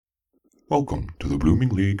Welcome to the Blooming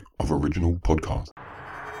League of Original Podcast.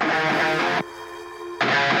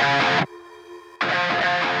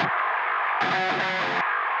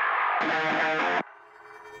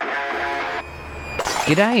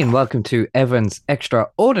 G'day and welcome to Evan's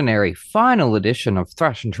extraordinary final edition of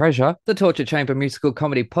Thrash and Treasure, the Torture Chamber musical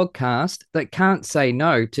comedy podcast that can't say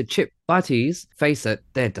no to chip butties. Face it,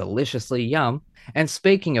 they're deliciously yum. And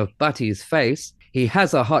speaking of Butty's face, he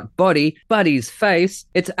has a hot body, Buddy's face.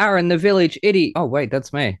 It's Aaron the Village Idiot. Oh wait,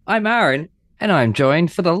 that's me. I'm Aaron, and I'm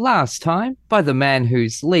joined for the last time by the man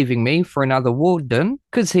who's leaving me for another warden,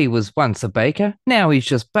 because he was once a baker, now he's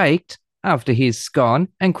just baked, after he's gone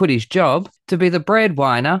and quit his job to be the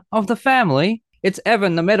breadwinner of the family. It's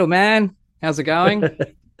Evan, the middleman. How's it going?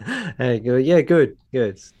 Hey, good. Yeah, good.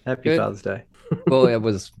 Happy Good. Father's Day. Well, it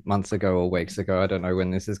was months ago or weeks ago. I don't know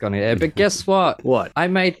when this is going to air. But guess what? What? I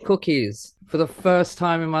made cookies. For the first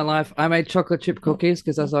time in my life, I made chocolate chip cookies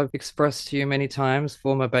because, as I've expressed to you many times,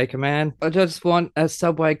 former baker man, I just want a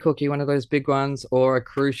Subway cookie, one of those big ones, or a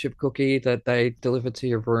cruise ship cookie that they deliver to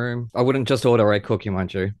your room. I wouldn't just order a cookie,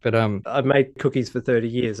 mind you, but I've made cookies for 30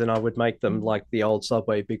 years and I would make them like the old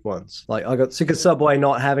Subway big ones. Like I got sick of Subway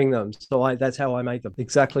not having them. So that's how I made them.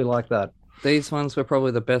 Exactly like that. these ones were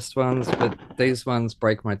probably the best ones, but these ones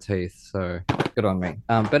break my teeth, so good on me.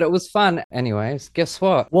 But it was fun. Anyways, guess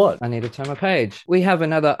what? What? I need to turn my page. We have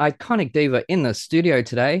another iconic diva in the studio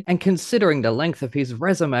today, and considering the length of his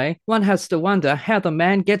resume, one has to wonder how the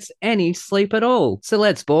man gets any sleep at all. So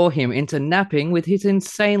let's bore him into napping with his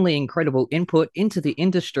insanely incredible input into the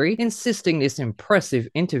industry, insisting this impressive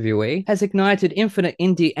interviewee has ignited infinite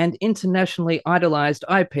indie and internationally idolized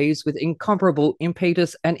IPs with incomparable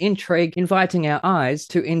impetus and intrigue, inviting our eyes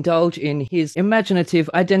to indulge in his imaginative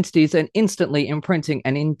identities and instantly imprinting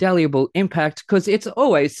an indelible impact, because it's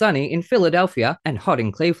always sunny in Philadelphia and hot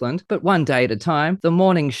in Cleveland, but one day at a time. The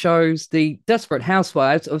morning shows the desperate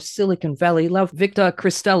housewives of Silicon Valley love Victor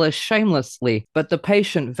Cristella shamelessly, but the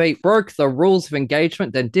patient Veep broke the rules of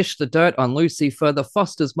engagement, then dished the dirt on Lucy for the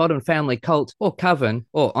Foster's Modern Family Cult, or Coven,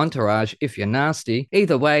 or Entourage if you're nasty.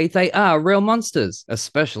 Either way, they are real monsters,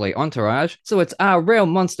 especially Entourage, so it's our real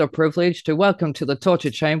monster privilege to welcome to the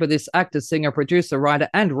Torture Chamber this actor, singer, producer, writer,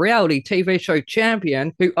 and reality TV show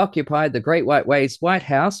champion who occupied the Great White Way's White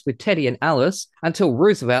House with Teddy and Alice until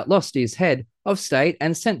Roosevelt lost his head of state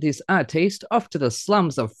and sent this artiste off to the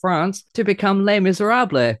slums of France to become Les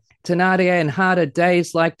Miserables. Thenardier and harder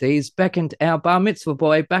days like these beckoned our bar mitzvah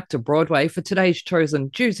boy back to Broadway for today's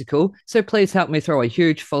chosen musical, so please help me throw a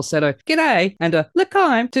huge falsetto g'day and a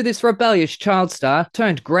l'chaim to this rebellious child star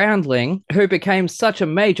turned groundling who became such a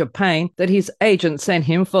major pain that his agent sent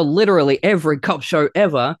him for literally every cop show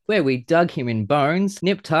ever, where we dug him in Bones,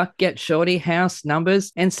 Nip Tuck, Get Shorty, House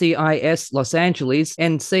Numbers, NCIS Los Angeles,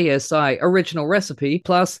 and CSI Original Recipe,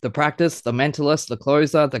 plus The Practice, The Mentalist, The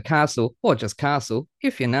Closer, The Castle, or just Castle,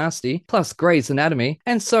 if you're nasty, plus Grey's Anatomy,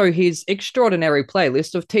 and so his extraordinary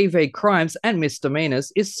playlist of TV crimes and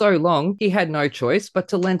misdemeanors is so long he had no choice but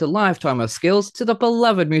to lend a lifetime of skills to the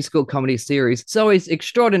beloved musical comedy series Zoe's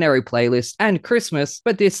extraordinary playlist and Christmas.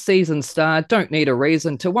 But this seasoned star don't need a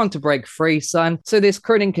reason to want to break free, son, so this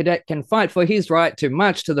crooning cadet can fight for his right to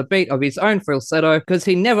march to the beat of his own falsetto, because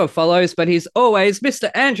he never follows, but he's always Mr.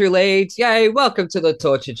 Andrew Leeds. Yay, welcome to the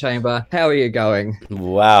Torture Chamber. How are you going?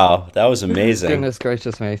 Wow, that was amazing. Goodness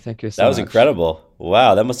gracious me, thank you so much. That was incredible.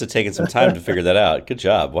 Wow, that must have taken some time to figure that out. Good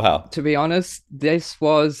job. Wow. To be honest, this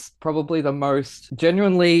was probably the most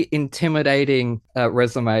genuinely intimidating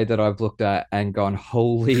resume that I've looked at and gone,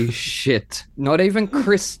 holy shit. Not even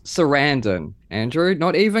Chris Sarandon, Andrew,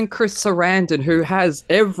 not even Chris Sarandon, who has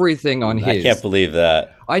everything on his. I can't believe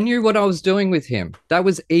that. I knew what I was doing with him. That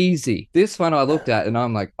was easy. This one I looked at and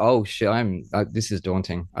I'm like, oh shit, this is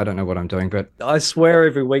daunting. I don't know what I'm doing, but I swear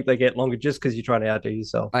every week they get longer just because you're trying to outdo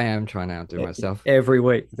yourself. I am trying to outdo myself. Every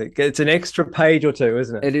week. It's an extra page or two,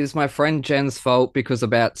 isn't it? It is my friend Jen's fault, because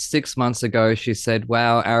about 6 months ago, she said,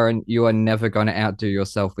 wow, Aaron, you are never going to outdo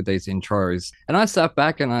yourself with these intros. And I sat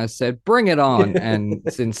back and I said, bring it on. And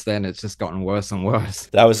since then, it's just gotten worse and worse.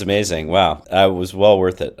 That was amazing. Wow. It was well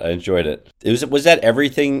worth it. I enjoyed it. Was that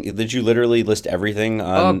everything? Did you literally list everything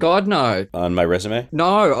on? Oh, God, no. On my resume?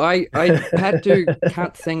 No, I had to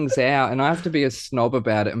cut things out, and I have to be a snob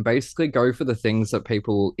about it and basically go for the things that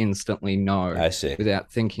people instantly know. I see.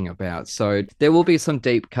 Without thinking about. So there will be some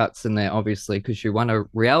deep cuts in there, obviously, because you won a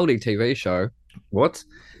reality TV show. What?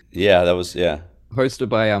 Yeah, that was, yeah. Hosted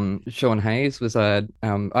by Sean Hayes. Was I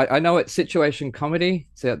know it's situation comedy.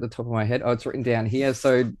 It's at the top of my head. Oh, it's written down here.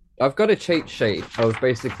 So I've got a cheat sheet of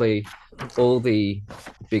basically all the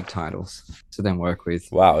big titles to then work with.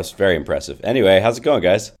 Wow, it's very impressive. Anyway, how's it going,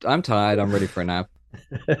 guys? I'm tired. I'm ready for a nap.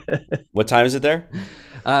 What time is it there?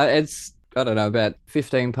 It's, I don't know, about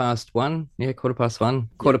 15 past 1. Yeah, quarter past 1.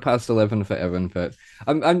 Quarter past 11 for Evan. But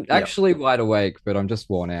I'm actually wide awake, but I'm just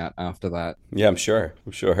worn out after that. Yeah, I'm sure.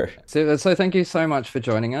 I'm sure. So thank you so much for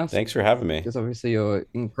joining us. Thanks for having me. Because obviously you're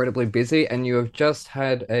incredibly busy and you have just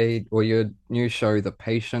had your new show, The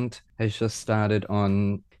Patient, has just started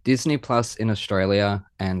on Disney Plus in Australia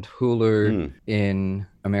and Hulu in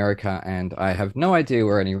America, and I have no idea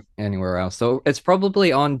where anywhere else. So it's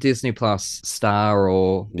probably on Disney Plus Star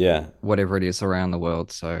or whatever it is around the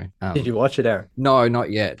world. So Did you watch it, Aaron? No, not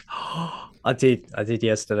yet. I did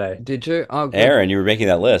yesterday. Did you? Oh, good. Aaron, you were making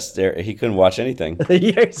that list. He couldn't watch anything.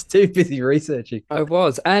 Yeah, he's too busy researching. I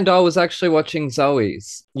was, and I was actually watching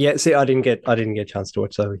Zoe's. Yeah, see, I didn't get a chance to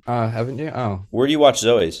watch Zoe. Haven't you? Oh, Where do you watch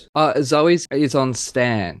Zoe's? Zoe's is on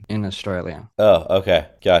Stan in Australia. Oh, okay,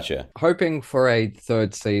 gotcha. Hoping for a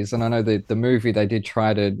third season. I know the movie they did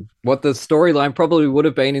try to, what the storyline probably would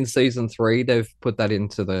have been in season 3. They've put that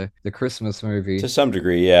into the Christmas movie To some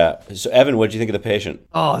degree, yeah. So, Evan, what do you think of The Patient?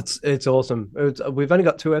 Oh, it's awesome. We've only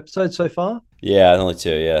got 2 episodes so far. Yeah, only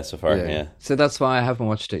 2. Yeah, so far. Yeah. So that's why I haven't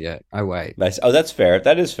watched it yet. I wait. Nice. Oh, that's fair.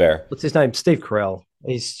 That is fair. What's his name? Steve Carell.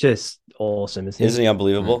 He's just awesome, isn't he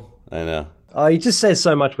unbelievable? I know. Oh, he just says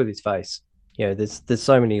so much with his face. You know, there's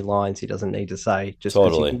so many lines he doesn't need to say. Just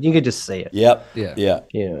totally, you can just see it. Yep.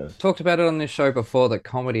 Yeah. Talked about it on this show before that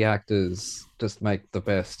comedy actors just make the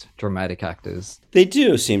best dramatic actors. They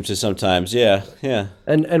do seem to sometimes. Yeah.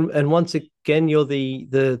 And once again, you're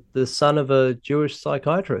the son of a Jewish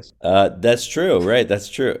psychiatrist. That's true. Right. That's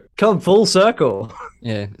true. Come full circle.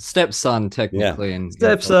 Yeah, stepson technically, and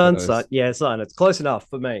stepson, son. Yeah, son. It's close enough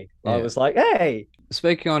for me. Yeah. I was like, hey.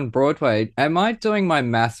 Speaking on Broadway, am I doing my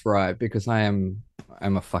math right? Because I'm a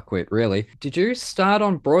fuckwit, really. Did you start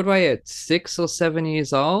on Broadway at 6 or 7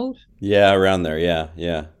 years old? Yeah, around there.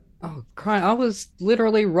 Yeah. Oh, crying. I was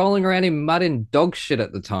literally rolling around in mud and dog shit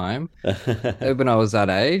at the time when I was that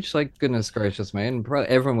age. Like, goodness gracious me. And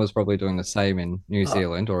everyone was probably doing the same in New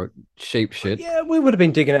Zealand or sheep shit. Yeah, we would have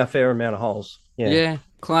been digging a fair amount of holes. Yeah,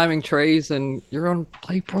 climbing trees, and you're on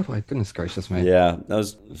Play Broadway. Goodness gracious me. Yeah, I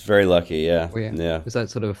was very lucky. Yeah. Yeah. Was that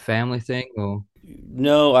sort of a family thing or?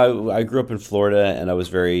 No, I grew up in Florida and I was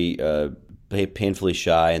very painfully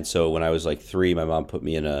shy. And so when I was like 3, my mom put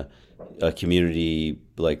me in a community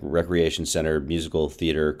like recreation center musical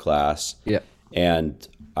theater class. Yeah. And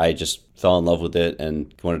I just fell in love with it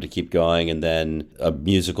and wanted to keep going. And then a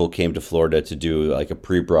musical came to Florida to do like a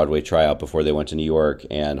pre-Broadway tryout before they went to New York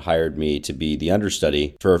and hired me to be the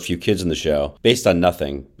understudy for a few kids in the show based on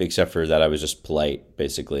nothing except for that I was just polite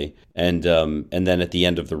basically. And then at the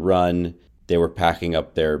end of the run, they were packing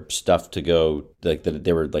up their stuff to go, like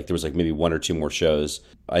they were like, there was like maybe 1 or 2 more shows.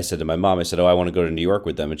 I said to my mom, oh, I want to go to New York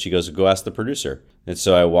with them. And she goes, go ask the producer. And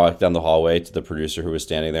so I walked down the hallway to the producer who was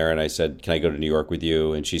standing there and I said, can I go to New York with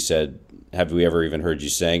you? And she said, have we ever even heard you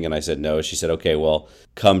sing? And I said, no. She said, okay, well,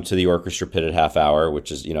 come to the orchestra pit at half hour,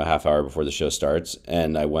 which is, half hour before the show starts.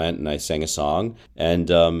 And I went and I sang a song. And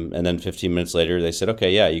then 15 minutes later, they said,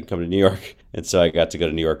 okay, yeah, you can come to New York. And so I got to go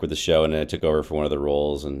to New York with the show and I took over for one of the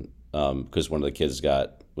roles. And because one of the kids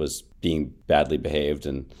was being badly behaved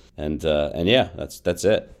and yeah, that's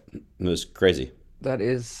it. It was crazy. That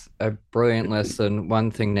is a brilliant lesson.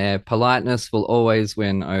 One thing there, politeness will always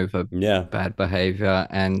win over bad behavior.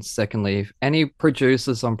 And secondly, if any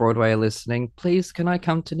producers on Broadway are listening, please, can I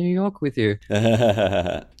come to New York with you?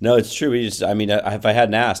 No, it's true. If I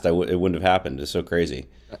hadn't asked, it wouldn't have happened. It's so crazy.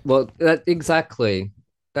 Well, exactly.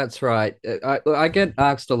 That's right. I get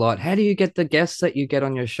asked a lot, how do you get the guests that you get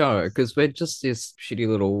on your show? Because we're just this shitty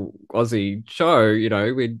little Aussie show,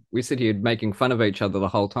 we sit here making fun of each other the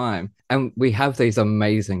whole time. And we have these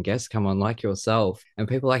amazing guests come on like yourself. And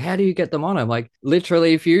people are like, how do you get them on? I'm like,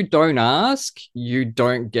 literally, if you don't ask, you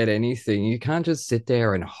don't get anything. You can't just sit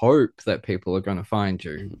there and hope that people are going to find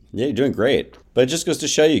you. Yeah, you're doing great. But it just goes to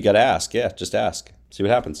show you got to ask. Yeah, just ask. See what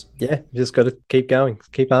happens. Yeah, you just got to keep going,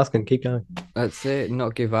 keep asking, keep going. That's it,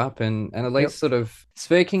 not give up. And at least sort of,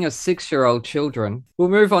 speaking of 6-year-old children, we'll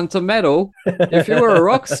move on to metal. If you were a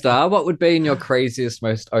rock star, what would be in your craziest,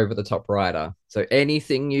 most over-the-top rider? So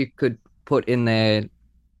anything you could put in there.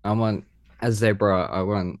 I want a zebra. I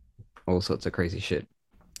want all sorts of crazy shit.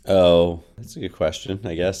 Oh, that's a good question,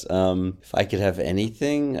 I guess. If I could have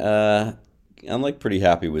anything, I'm like pretty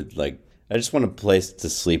happy with like, I just want a place to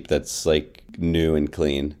sleep that's like new and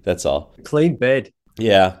clean. That's all. Clean bed.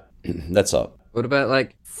 Yeah, that's all. What about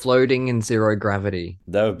like floating in zero gravity?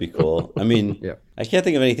 That would be cool. I mean, I can't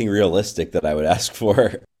think of anything realistic that I would ask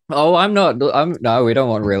for. Oh, no, we don't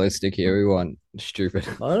want realistic here. We want stupid.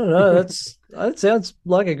 I don't know. That sounds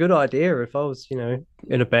like a good idea. If I was,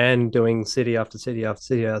 in a band doing city after city after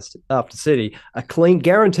city after city, a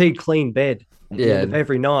guaranteed clean bed at the end of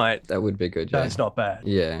every night. That would be good. Yeah. That's not bad.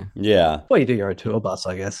 Yeah. Yeah. Well, you do your own tour bus,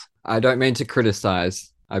 I guess. I don't mean to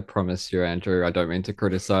criticize. I promise you, Andrew. I don't mean to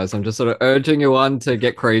criticize. I'm just sort of urging you on to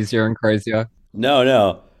get crazier and crazier.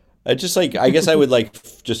 No. I just I guess I would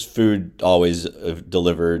like just food always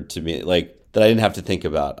delivered to me, like that I didn't have to think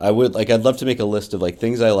about. I'd love to make a list of like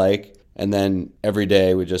things I like, and then every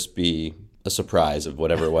day would just be a surprise of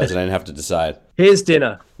whatever it was, and I didn't have to decide. Here's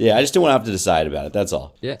dinner. Yeah, I just don't want to have to decide about it. That's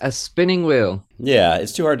all. Yeah, a spinning wheel. Yeah,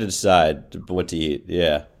 it's too hard to decide what to eat.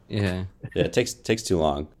 Yeah. Yeah. Yeah, it takes too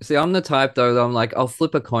long. See, I'm the type though that I'm like, I'll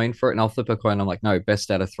flip a coin for it, and I'll flip a coin. I'm like, no,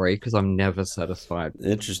 best out of 3 because I'm never satisfied.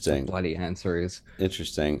 Interesting. The bloody answer is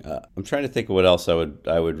Interesting. I'm trying to think of what else I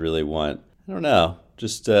would really want. I don't know.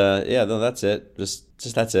 Just yeah, no, that's it.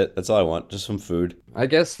 Just that's it. That's all I want. Just some food. I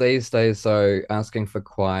guess these days, though, asking for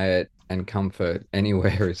quiet and comfort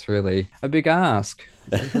anywhere is really a big ask.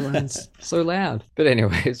 Everyone's so loud. But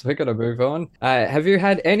anyways, we're gonna move on. Have you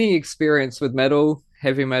had any experience with metal?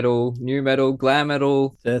 Heavy metal, new metal, glam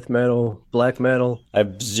metal, death metal, black metal. I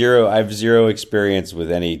have zero experience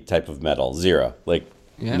with any type of metal. Zero. Like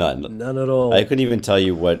none. None at all. I couldn't even tell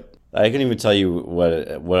you who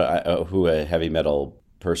a heavy metal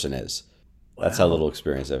person is. That's how little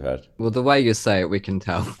experience I've had. Well, the way you say it, we can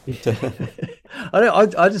tell.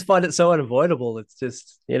 I just find it so unavoidable. It's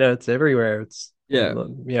just, it's everywhere. It's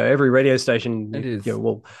every radio station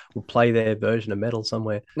will play their version of metal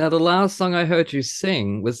somewhere. Now, the last song I heard you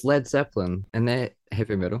sing was Led Zeppelin, and they're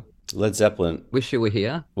heavy metal. Led Zeppelin. Wish You Were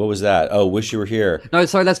Here. What was that? Oh, Wish You Were Here. No,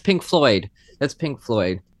 sorry, that's Pink Floyd.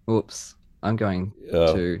 Oops. I'm going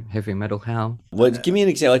to heavy metal hell. What? Give me an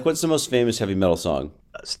example. Like, what's the most famous heavy metal song?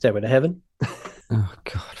 Stairway to Heaven. Oh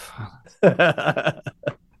God, Father.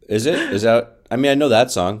 Is it? Is that? I mean, I know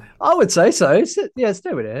that song. I would say so. Yeah,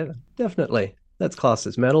 Stairway to Heaven. Definitely. That's classed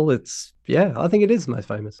as metal. I think it is the most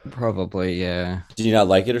famous. Probably, yeah. Did you not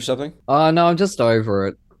like it or something? Oh no, I'm just over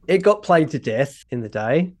it. It got played to death in the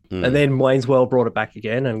day, and then Wayne's World brought it back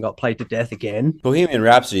again and got played to death again. Bohemian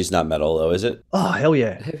Rhapsody's not metal, though, is it? Oh, hell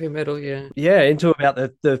yeah. Heavy metal, yeah. Yeah, into about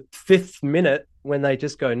the 5th minute when they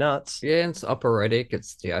just go nuts. Yeah, it's operatic,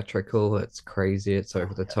 it's theatrical, it's crazy, it's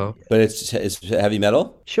over the top. But it's heavy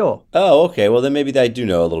metal? Sure. Oh, okay. Well, then maybe I do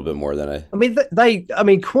know a little bit more than I... I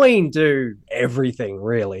mean, Queen do everything,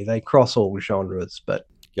 really. They cross all genres, but...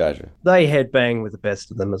 Gotcha. They headbang with the best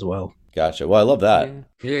of them as well. Gotcha. Well, I love that.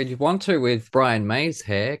 Yeah, you want to with Brian May's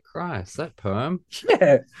hair. Christ, that perm.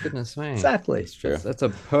 Yeah. Goodness me. Exactly. That's true. That's a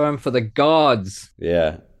perm for the gods.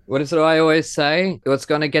 Yeah. What is it I always say? What's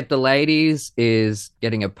going to get the ladies is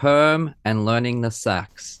getting a perm and learning the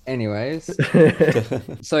sax. Anyways.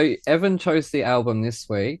 So Evan chose the album this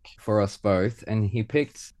week for us both, and he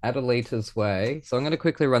picked Adelita's Way. So I'm going to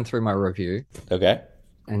quickly run through my review. Okay.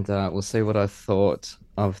 And we'll see what I thought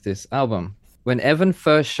of this album. When Evan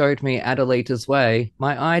first showed me Adelita's Way,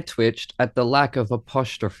 my eye twitched at the lack of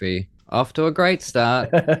apostrophe. Off to a great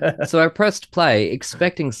start. So I pressed play,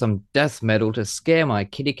 expecting some death metal to scare my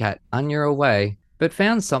kitty cat Anya away, but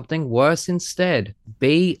found something worse instead.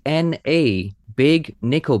 BNE, Big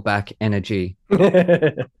Nickelback Energy.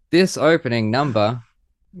 This opening number,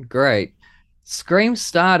 great. Scream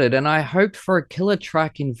started and I hoped for a killer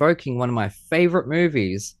track invoking one of my favorite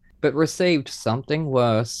movies, but received something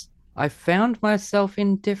worse. I found myself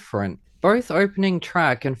indifferent. Both opening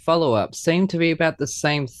track and follow-up seem to be about the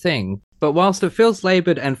same thing, but whilst it feels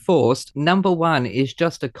laboured and forced, number 1 is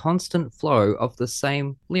just a constant flow of the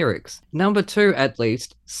same lyrics. Number 2, at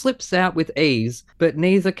least, slips out with ease, but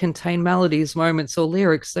neither contain melodies, moments, or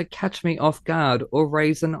lyrics that catch me off guard or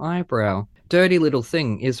raise an eyebrow. Dirty Little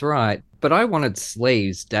Thing is right, but I wanted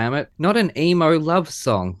sleaze, damn it. Not an emo love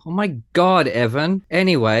song. Oh my god, Evan.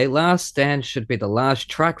 Anyway, Last Stand should be the last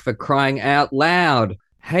track for crying out loud.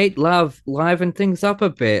 Hate Love liven things up a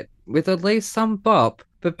bit, with at least some bop,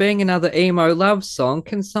 but being another emo love song,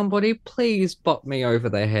 can somebody please bop me over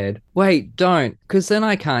the head? Wait, don't, because then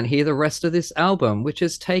I can't hear the rest of this album, which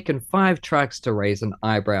has taken 5 tracks to raise an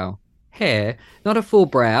eyebrow. Hair, not a full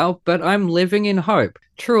brow, but I'm living in hope,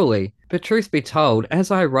 truly. But truth be told,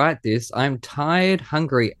 as I write this, I'm tired,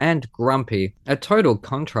 hungry, and grumpy. A total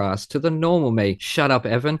contrast to the normal me. Shut up,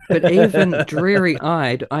 Evan. But even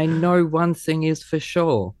dreary-eyed, I know one thing is for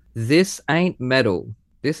sure. This ain't metal.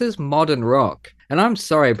 This is modern rock. And I'm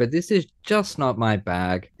sorry, but this is just not my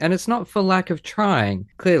bag. And it's not for lack of trying.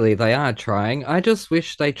 Clearly they are trying. I just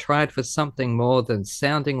wish they tried for something more than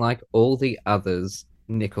sounding like all the others.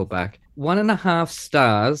 Nickelback. 1.5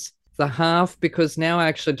 stars. The half because now I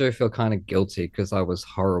actually do feel kind of guilty because I was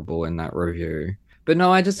horrible in that review. But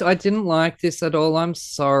no, I didn't like this at all. I'm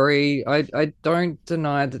sorry. I don't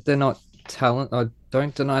deny that they're not talent. I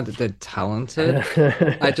don't deny that they're talented.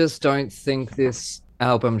 I just don't think this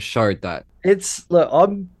album showed that. Look,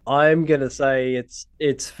 I'm gonna say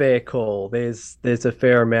it's fair call. There's a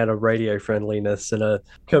fair amount of radio friendliness and a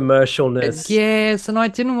commercialness. Yes, and I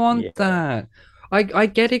didn't want that. I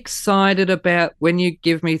get excited about when you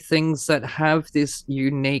give me things that have this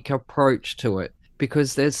unique approach to it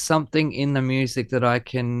because there's something in the music that I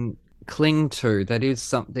can cling to that is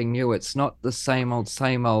something new. It's not the same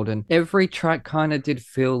old, and every track kind of did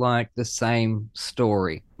feel like the same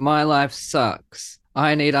story. My life sucks.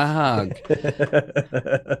 I need a hug.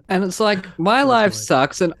 And it's like, my life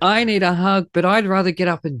sucks and I need a hug, but I'd rather get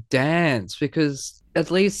up and dance because at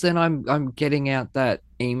least then I'm getting out that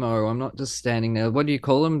emo. I'm not just standing there. What do you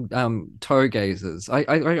call them? Toe gazers.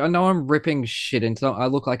 I know I'm ripping shit into them. I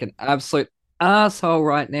look like an absolute asshole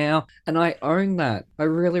right now, and I own that. I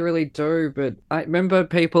really, really do. But I remember,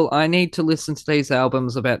 people, I need to listen to these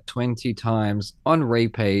albums about 20 times on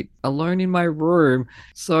repeat, alone in my room.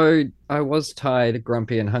 So I was tired,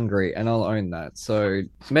 grumpy, and hungry, and I'll own that. So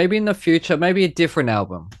maybe in the future, maybe a different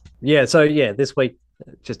album. Yeah. So this week,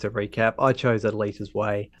 just to recap, I chose Alita's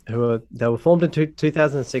Way. They were formed in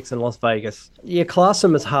 2006 in Las Vegas. You class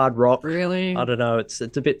them as hard rock. Really? I don't know. It's a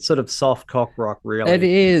bit sort of soft cock rock, really. It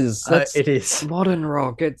is. It is modern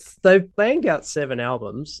rock. They've banged out 7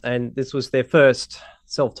 albums, and this was their first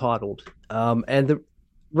self-titled. And the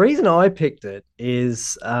reason I picked it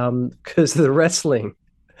is because of the wrestling.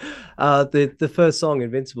 The first song,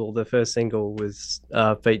 Invincible, the first single, was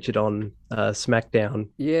featured on SmackDown.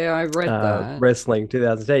 Yeah, I read that. Wrestling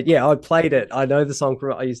 2010. Yeah, I played it. I know the song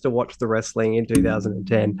I used to watch the wrestling in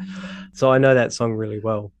 2010. So I know that song really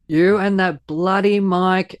well. You and that bloody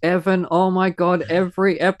Mike, Evan. Oh my God,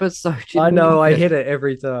 every episode. I know, I hit it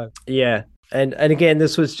every time. Yeah. And again,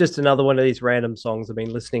 this was just another one of these random songs. I've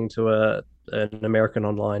been listening to an American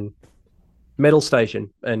online metal station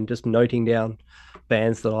and just noting down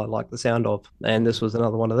bands that I like the sound of, and this was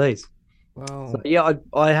another one of these. Wow. So, yeah,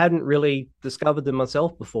 I hadn't really discovered them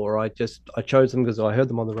myself before. I chose them because I heard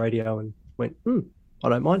them on the radio and went, I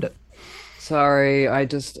don't mind it. Sorry, I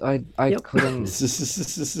couldn't. Really?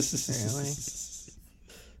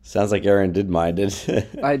 Sounds like Aaron did mind it.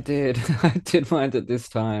 I did mind it this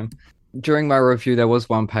time. During my review, there was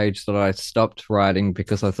one page that I stopped writing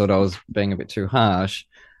because I thought I was being a bit too harsh.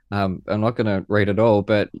 I'm not going to read it all,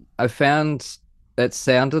 but I found it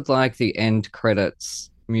sounded like the end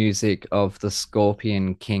credits music of The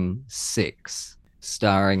Scorpion King 6,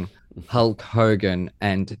 starring Hulk Hogan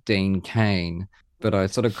and Dean Cain. But I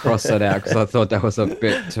sort of crossed that out because I thought that was a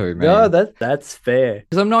bit too mean. No, that's fair.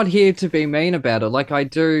 Because I'm not here to be mean about it. Like, I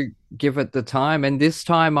do give it the time. And this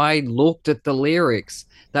time I looked at the lyrics.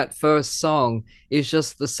 That first song is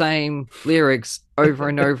just the same lyrics over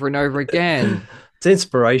and over and over again. It's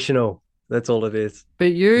inspirational. That's all it is.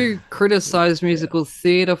 But you criticize musical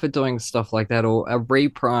theater for doing stuff like that, or a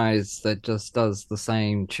reprise that just does the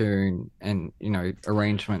same tune and,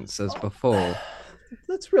 arrangements as before.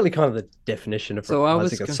 That's really kind of the definition of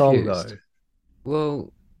reprising a song, though.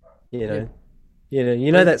 Well, you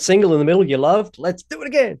know that single in the middle you loved? Let's do it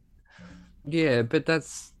again. Yeah, but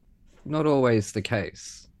that's not always the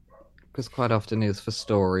case. Because quite often it's for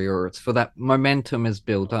story, or it's for that momentum is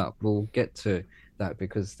built up. We'll get to that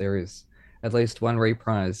because there is at least one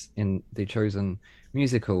reprise in the chosen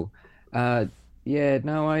musical. I'm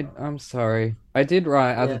sorry. I did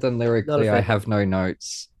write, other than lyrically, I have no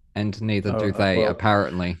notes, and neither do they,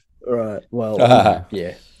 apparently. Right, well,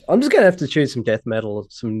 yeah. I'm just going to have to choose some death metal,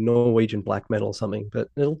 some Norwegian black metal or something, but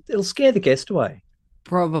it'll scare the guest away.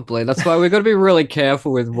 Probably. That's why we've got to be really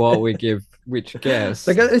careful with what we give which guest.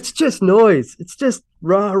 It's just noise. It's just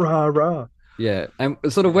rah, rah, rah. Yeah, and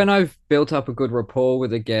sort of when I've built up a good rapport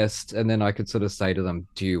with a guest, and then I could sort of say to them,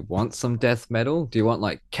 do you want some death metal? Do you want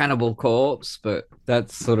like Cannibal Corpse? But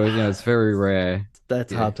that's sort of, it's very rare.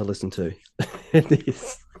 That's hard to listen to. It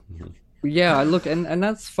is. Yeah, I look, and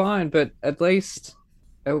that's fine, but at least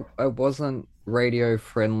it wasn't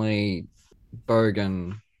radio-friendly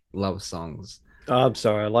bogan love songs. Oh, I'm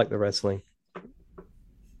sorry, I like the wrestling.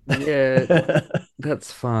 Yeah,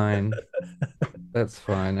 that's fine. That's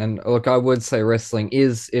fine. And look, I would say wrestling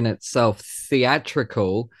is in itself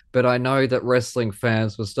theatrical, but I know that wrestling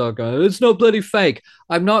fans will start going, it's not bloody fake.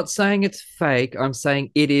 I'm not saying it's fake. I'm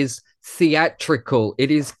saying it is theatrical.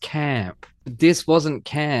 It is camp. This wasn't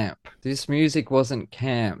camp. This music wasn't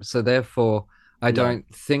camp. So therefore, I don't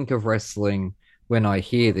think of wrestling when I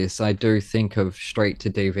hear this, I do think of straight to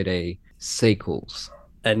DVD sequels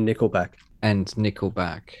And Nickelback. and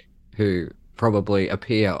Nickelback, who probably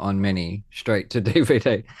appear on many straight to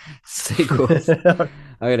DVD sequels. I'm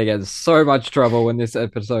going to get in so much trouble when this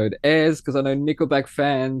episode airs because I know Nickelback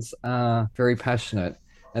fans are very passionate.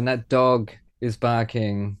 And that dog is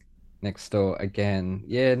barking next door again.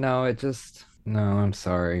 Yeah, no, no, I'm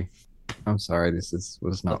sorry. I'm sorry. This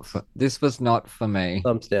was not for me.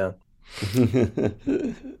 Thumbs down.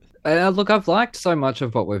 Look, I've liked so much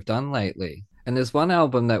of what we've done lately. And there's one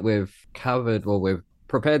album that we've covered, well, we've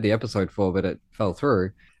prepared the episode for, but it fell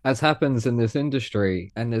through, as happens in this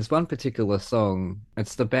industry. And there's one particular song,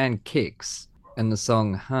 it's the band Kicks, and the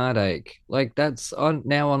song Heartache. Like, that's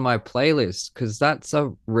now on my playlist because that's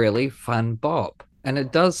a really fun bop. And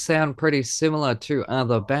it does sound pretty similar to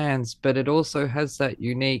other bands, but it also has that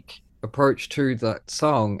unique approach to that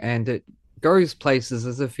song, and it goes places.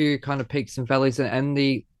 There's a few kind of peaks and valleys, and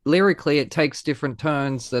the lyrically it takes different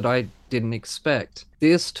turns that I didn't expect.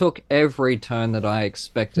 This took every turn that I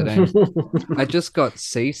expected, and I just got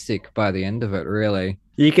seasick by the end of it, really.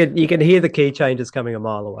 You can hear the key changes coming a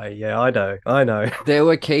mile away. Yeah, I know. There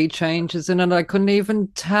were key changes in it. I couldn't even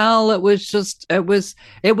tell. It was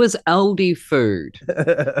Aldi food.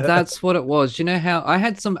 That's what it was. You know how I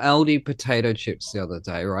had some Aldi potato chips the other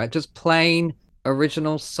day, right? Just plain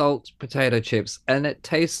original salt potato chips, and it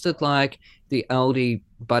tasted like the Aldi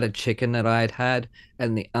butter chicken that I had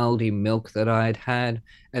and the Aldi milk that I had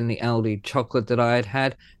and the Aldi chocolate that I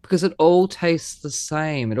had, because it all tastes the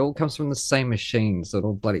same. It all comes from the same machines. It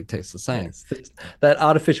all bloody tastes the same. Yes, that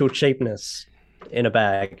artificial cheapness in a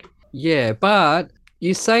bag. Yeah, but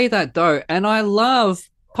you say that though, and I love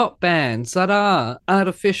pop bands that are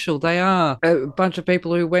artificial. They are a bunch of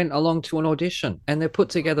people who went along to an audition and they're put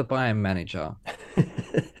together by a manager.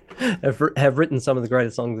 have written some of the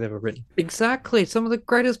greatest songs ever written. Exactly. Some of the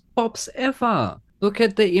greatest pops ever. Look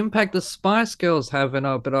at the impact the Spice Girls have,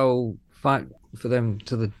 but I'll fight for them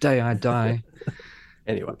to the day I die.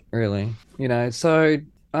 Anyway. Really. So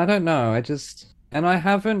I don't know. And I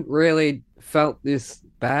haven't really felt this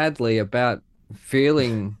badly about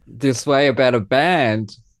feeling this way about a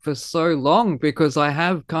band for so long, because I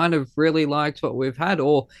have kind of really liked what we've had,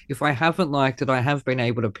 or if I haven't liked it, I have been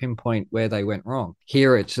able to pinpoint where they went wrong.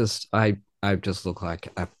 Here it's just I just look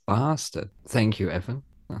like a bastard. Thank you, Evan.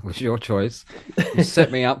 That was your choice. You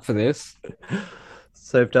set me up for this.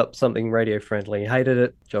 Served up something radio friendly. Hated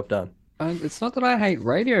it. Job done. It's not that I hate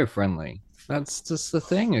radio friendly. That's just the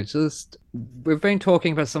thing. It's just we've been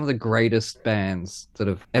talking about some of the greatest bands that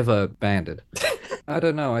have ever banded. I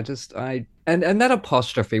don't know. And that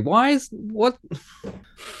apostrophe. What's with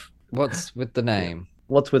the name?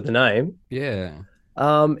 What's with the name? Yeah.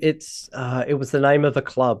 It was the name of a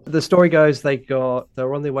club. The story goes they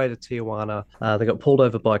were on their way to Tijuana. They got pulled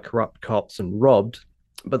over by corrupt cops and robbed,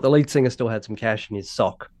 but the lead singer still had some cash in his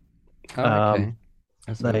sock. Oh, okay.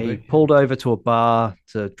 They pulled over to a bar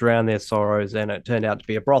to drown their sorrows, and it turned out to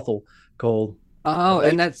be a brothel called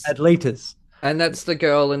and that's Atletas. And that's the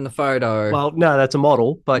girl in the photo. Well, no, that's a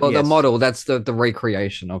model, but well, yes. The model, that's the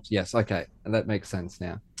recreation of, yes, okay. And that makes sense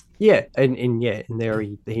now. Yeah, and in there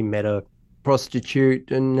he met a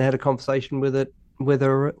prostitute and had a conversation with her.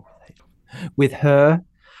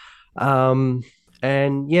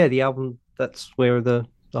 And yeah, the album, that's where the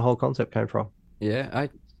whole concept came from. Yeah,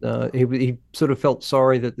 he sort of felt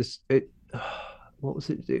sorry that what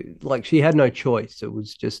was it? Like, she had no choice. It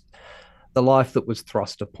was just the life that was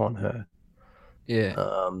thrust upon her. Yeah.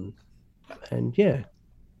 And yeah.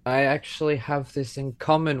 I actually have this in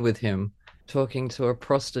common with him, talking to a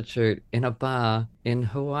prostitute in a bar in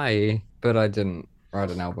Hawaii, but I didn't write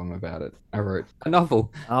an album about it. I wrote a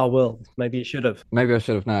novel. Oh, well, maybe you should have. Maybe I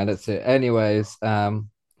should have. No, that's it. Anyways, hang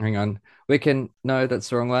on. No, that's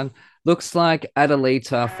the wrong one. Looks like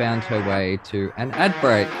Adelita found her way to an ad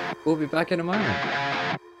break. We'll be back in a moment.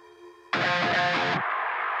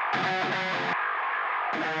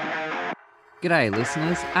 G'day,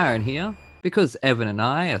 listeners. Aaron here. Because Evan and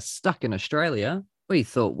I are stuck in Australia, we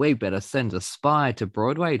thought we better send a spy to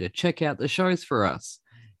Broadway to check out the shows for us.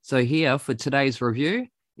 So here for today's review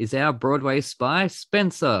is our Broadway spy,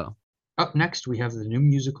 Spencer. Up next, we have the new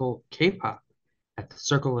musical K-pop at the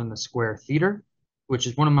Circle in the Square Theater, which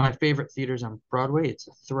is one of my favorite theaters on Broadway. It's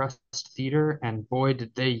a thrust theater, and boy,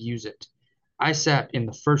 did they use it. I sat in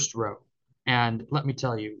the first row, and let me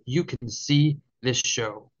tell you, you can see this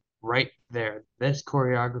show right there. This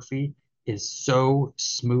choreography is so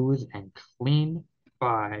smooth and clean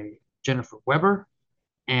by Jennifer Weber,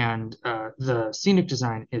 and the scenic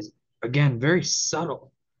design is, again, very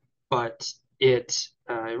subtle, but it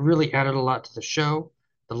really added a lot to the show.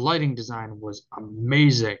 The lighting design was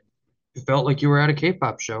amazing. It felt like you were at a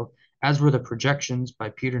K-pop show, as were the projections by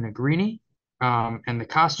Peter Negrini, and the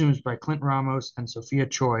costumes by Clint Ramos and Sophia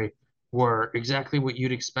Choi were exactly what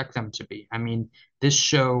you'd expect them to be. I mean, this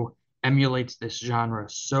show emulates this genre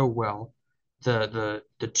so well. The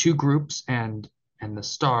two groups and the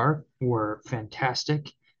star were fantastic.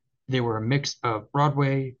 They were a mix of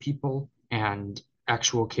Broadway people and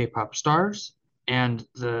actual K-pop stars, and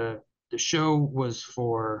the show was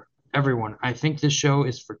for everyone. I think this show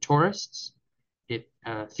is for tourists.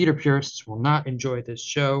 Theater purists will not enjoy this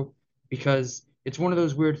show because it's one of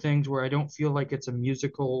those weird things where I don't feel like it's a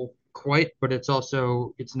musical quite, but it's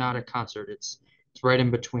not a concert. It's right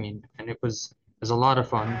in between, and it was a lot of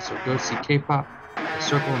fun. So go see K-pop, The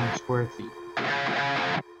Circle in the Square Theater.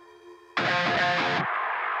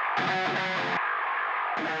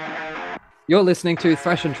 You're listening to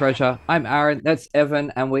Thrash and Treasure. I'm Aaron, that's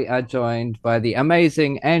Evan, and we are joined by the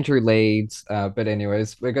amazing Andrew Leeds. But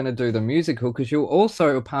anyways, we're going to do the musical because you're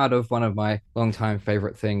also a part of one of my longtime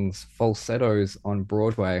favorite things, falsettos on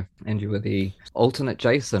Broadway, and you were the alternate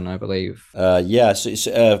Jason, I believe. Yeah.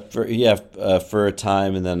 For a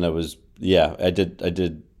time, and then I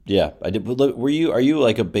did. Are you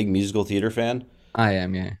like a big musical theater fan? I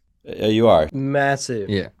am, yeah. You are. Massive.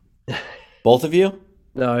 Yeah. Both of you?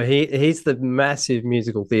 No, he's the massive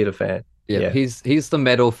musical theater fan. Yeah, he's the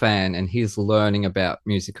metal fan and he's learning about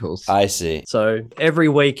musicals. I see. So every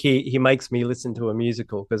week he makes me listen to a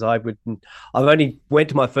musical because I've only went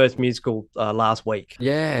to my first musical last week.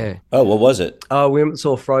 Yeah. Oh, what was it? We went and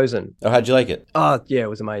saw Frozen. Oh, how'd you like it? Oh, yeah, it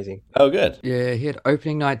was amazing. Oh, good. Yeah, he had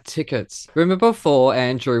opening night tickets. Remember before,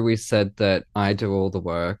 Andrew, we said that I do all the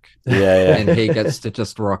work Yeah. and he gets to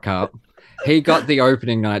just rock up. He got the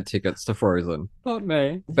opening night tickets to Frozen, not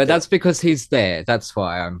me. But that's because he's there. That's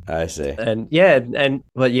why I see. No,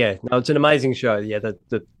 it's an amazing show. Yeah,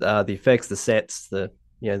 the effects, the sets, the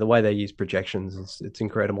way they use projections, it's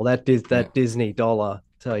incredible. That Disney dollar,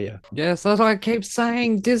 tell you. Yes, that's why I keep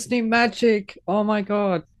saying Disney magic. Oh my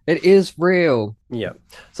God. It is real. Yeah.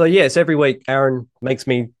 So yes, every week Aaron makes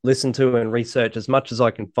me listen to and research as much as I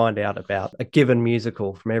can find out about a given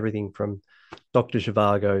musical, from everything from Dr.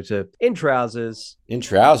 Zhivago to In Trousers. In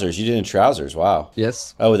Trousers? You did In Trousers? Wow.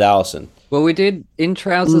 Yes. Oh, with Allison. Well, we did In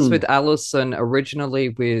Trousers with Allison originally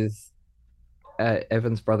with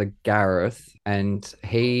Evan's brother Gareth, and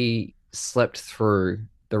he slept through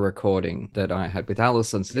the recording that I had with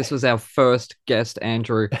Allison. So this was our first guest,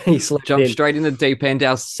 Andrew. He slept jumped in. straight in the deep end.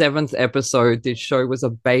 Our 7th episode. This show was a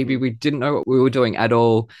baby. We didn't know what we were doing at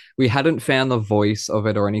all. We hadn't found the voice of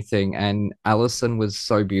it or anything. And Allison was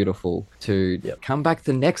so beautiful to come back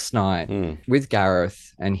the next night with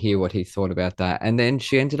Gareth and hear what he thought about that. And then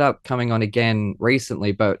she ended up coming on again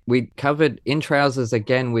recently, but we covered In Trousers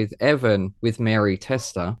again with Evan, with Mary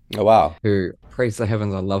Testa. Oh, wow. Who, praise the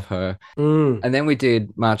heavens, I love her. And then we did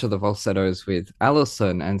March of the Falsettos with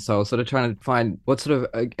Allison. And so I was sort of trying to find what sort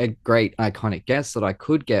of a great iconic guest that I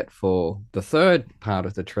could get for the third part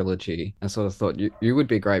of the trilogy. And sort of thought you would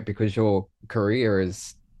be great because your career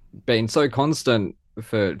has been so constant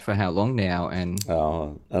for how long now? And I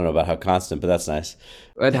don't know about how constant, but that's nice.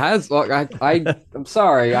 It has. Like I'm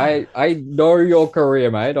sorry. I know your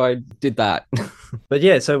career, mate. I did that. But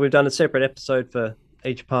yeah, so we've done a separate episode for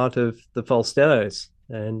each part of the falsettos.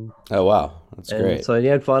 And oh, wow. That's great. So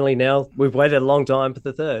yeah, finally now we've waited a long time for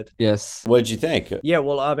the third. Yes. What did you think? Yeah,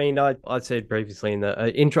 well, I mean, I said previously in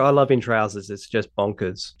the intro, I love In Trousers. It's just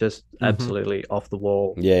bonkers, just absolutely off the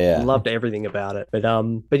wall. Yeah. Loved everything about it.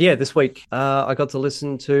 But yeah, this week I got to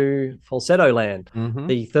listen to Falsetto Land,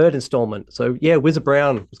 the third installment. So yeah, Wizard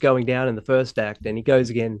Brown was going down in the first act, and he goes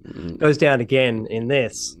down again in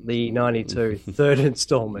this, the 92 third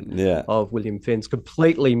installment of William Finn's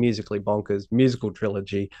completely musically bonkers musical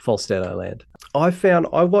trilogy, Falsetto Land. I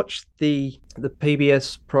watched the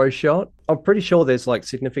PBS Pro shot. I'm pretty sure there's like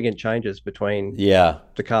significant changes between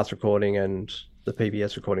the cast recording and the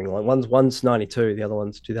PBS recording. Like one's 92, the other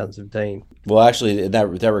one's 2017. Well, actually, that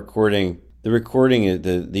recording,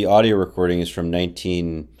 the audio recording is from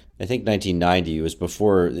 1990. It was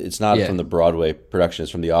before. It's not from the Broadway production.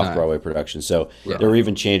 It's from the off-Broadway production. So there were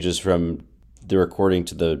even changes from the recording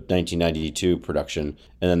to the 1992 production,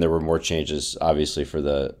 and then there were more changes, obviously, for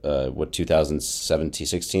the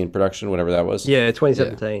 2016 production, whatever that was. Yeah,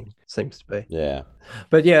 2017 seems to be. Yeah,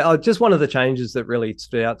 but yeah, just one of the changes that really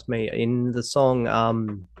stood out to me in the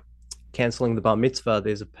song "Canceling the Bar Mitzvah."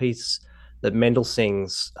 There's a piece that Mendel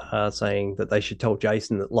sings saying that they should tell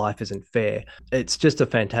Jason that life isn't fair. It's just a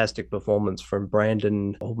fantastic performance from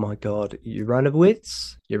Brandon. Oh my God,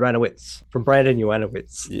 Uranowitz from Brandon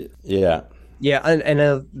Uranowitz. Yeah. Yeah,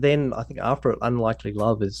 and then I think after it, Unlikely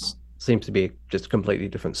Love is seems to be just a completely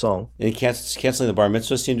different song. And canceling the bar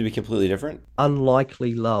mitzvah seemed to be completely different.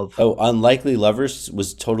 Unlikely Love. Oh, Unlikely Lovers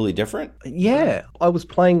was totally different. Yeah, I was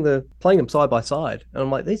playing them side by side, and I'm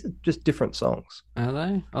like, these are just different songs. Are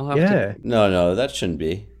they? I'll have Yeah, to. No, that shouldn't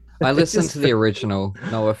be. I listened Just- to the original.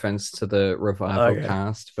 No offense to the revival Okay.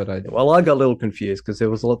 cast, but I well, I got a little confused because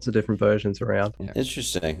there was lots of different versions around.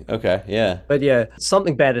 Interesting. Okay, yeah. But yeah,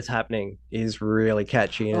 Something Bad Is Happening is really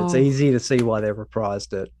catchy, and it's Oh. easy to see why they've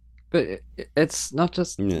reprised it. But it's not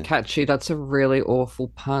just Yeah. catchy. That's a really awful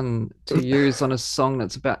pun to use on a song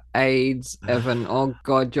that's about AIDS, Evan. Oh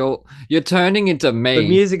God, you're turning into me. The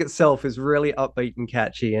music itself is really upbeat and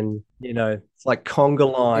catchy, and it's like conga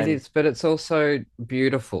It line. is, but it's also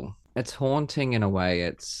beautiful. It's haunting in a way.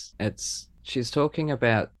 She's talking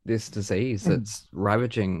about this disease that's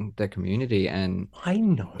ravaging the community, and I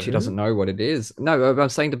know. she doesn't know what it is. No, I'm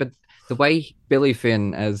saying but the way Billy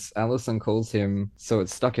Finn, as Alison calls him, so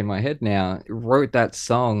it's stuck in my head now, wrote that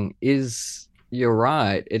song is. You're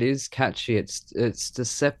right. It is catchy. It's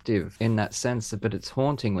deceptive in that sense, but it's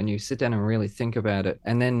haunting when you sit down and really think about it.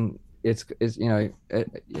 And then it's yeah.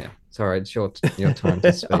 Sorry, it's your time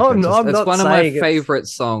to speak. I'm It's not one of my saying it's- favorite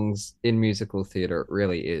songs in musical theater. It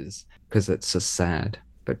really is because it's just sad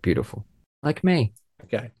but beautiful, like me.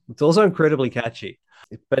 Okay, it's also incredibly catchy.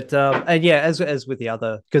 But and yeah, as with the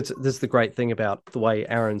other, because this is the great thing about the way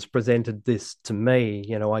Aaron's presented this to me.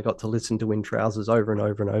 I got to listen to In Trousers over and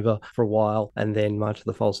over and over for a while, and then March of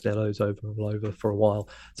the Falsettos over and over for a while.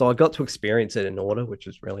 So I got to experience it in order, which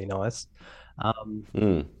was really nice,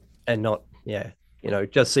 and not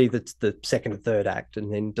just see the second and third act,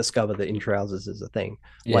 and then discover that In Trousers is a thing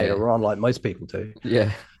later on, like most people do.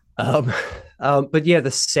 Yeah. But yeah,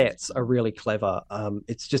 the sets are really clever.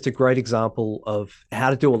 It's just a great example of how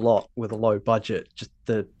to do a lot with a low budget.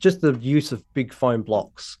 Just the use of big foam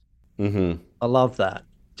blocks. Mm-hmm. I love that.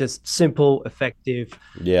 Just simple, effective.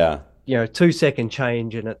 Yeah. 2-second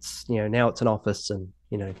change, and it's now it's an office, and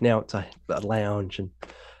now it's a lounge, and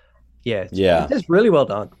it's just really well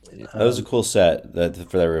done. That was a cool set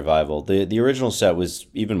for that revival. The original set was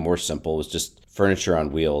even more simple. It was just furniture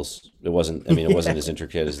on wheels. It wasn't. I mean, it wasn't as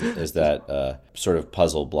intricate as that sort of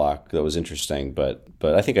puzzle block. That was interesting, but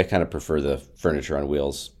I think I kind of prefer the furniture on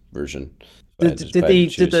wheels version. Did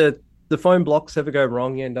the foam blocks ever go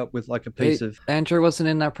wrong? You end up with like a piece of. Andrew wasn't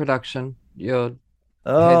in that production. You're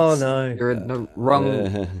no, you're in the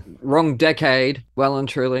wrong decade. Well and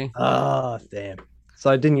truly. Damn. So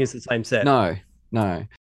I didn't use the same set. No.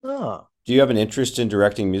 Oh. Do you have an interest in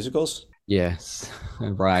directing musicals? Yes,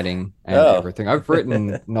 and writing and everything. I've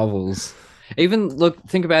written novels.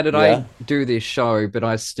 Think about it. Yeah. I do this show, but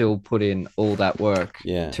I still put in all that work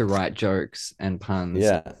Yeah. to write jokes and puns.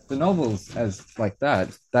 Yeah. The novels as like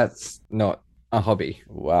that's not a hobby,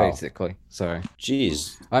 Wow. basically. So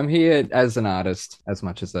Jeez, I'm here as an artist as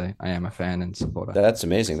much as I am a fan and supporter. that's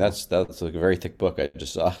amazing. That's like a very thick book I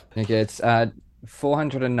just saw. I think it's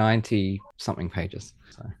 490 something pages.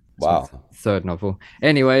 So it's Wow. my third novel.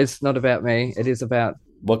 Anyways, not about me. It is about.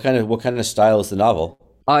 What kind of style is the novel?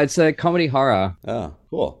 It's a comedy horror. Oh,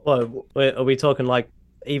 cool. Well, are we talking like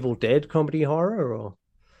Evil Dead comedy horror, or?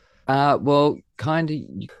 Well, kind of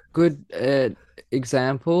good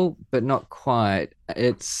example, but not quite.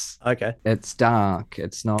 It's Okay. dark.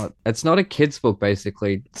 It's not a kid's book.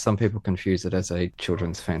 Basically, some people confuse it as a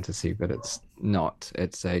children's fantasy, but it's not.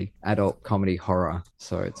 It's a adult comedy horror.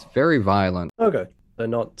 So it's very violent. Okay.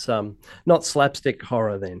 So not slapstick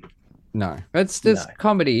horror then. No, there's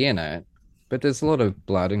comedy in it, but there's a lot of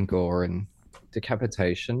blood and gore and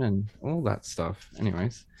decapitation and all that stuff.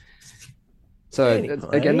 Anyways. So it's,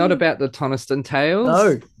 again, not about the Toniston Tales.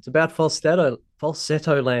 No, it's about falsetto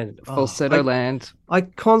land. Falsetto land. I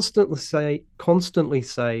constantly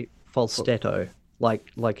say falsetto,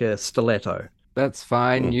 like a stiletto. That's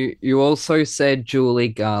fine. You also said Julie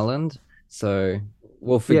Garland, so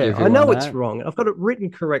we'll forgive you. I know on it's that. wrong. I've got it written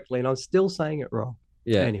correctly, and I'm still saying it wrong.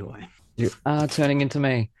 Yeah. Anyway, You are turning into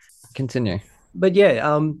me. Continue. but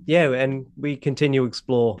and we continue to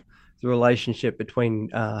explore the relationship between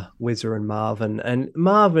Whizzer and Marvin, and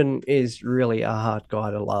Marvin is really a hard guy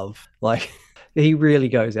to love. Like, he really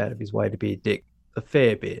goes out of his way to be a dick a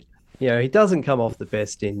fair bit. He doesn't come off the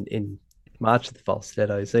best in March of the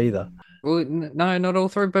Falsettos either. Well, no, not all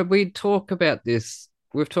three, but we talk about this.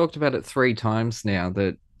 We've talked about it 3 times now.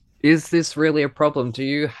 That is this really a problem? Do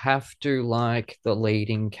you have to like the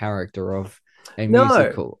leading character of a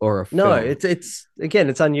musical or a film? No, it's again,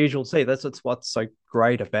 it's unusual to see. That's what's so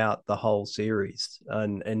great about the whole series,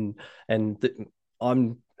 I'm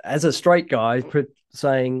as a straight guy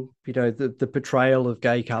saying, the portrayal of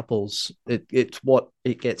gay couples, it's what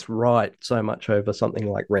it gets right so much over something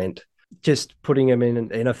like Rent. Just putting them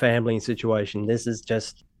in a family situation. This is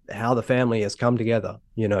just how the family has come together,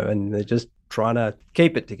 and they're just trying to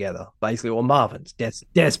keep it together, basically. Well, Marvin's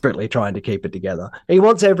desperately trying to keep it together. He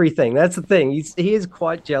wants everything. That's the thing. He is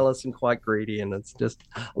quite jealous and quite greedy, and it's just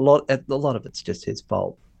a lot of it's just his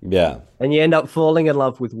fault. Yeah. And you end up falling in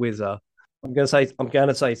love with Whizzer. I'm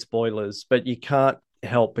gonna say spoilers, but you can't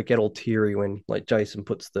help but get all teary when like Jason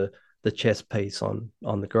puts the chess piece on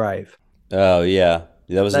the grave. Oh yeah,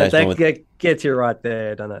 that was a nice moment. That gets you right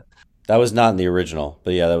there, doesn't it? That was not in the original,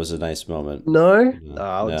 but yeah, that was a nice moment. No,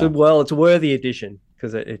 No. It's a worthy addition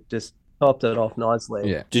because it just topped it off nicely.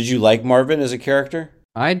 Yeah. Did you like Marvin as a character?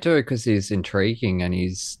 I do, because he's intriguing and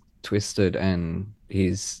he's twisted and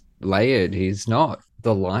he's layered. He's not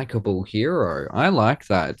the likable hero. I like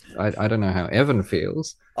that. I don't know how Evan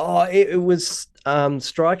feels. Oh, it was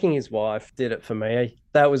striking his wife did it for me.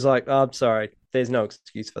 That was like, oh, I'm sorry. There's no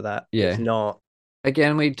excuse for that. Yeah. It's not.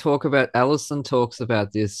 Again, Allison talks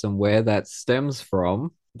about this and where that stems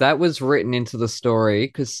from. That was written into the story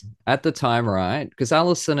because at the time, right? Because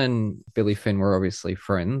Allison and Billy Finn were obviously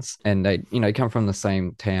friends, and they, come from the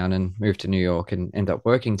same town and moved to New York and end up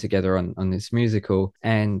working together on this musical.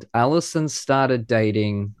 And Allison started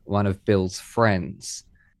dating one of Bill's friends.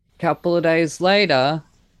 A couple of days later,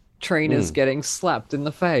 Trina's getting slapped in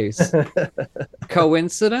the face.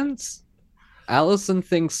 Coincidence? Allison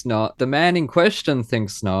thinks not. The man in question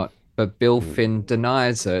thinks not, but Bill Finn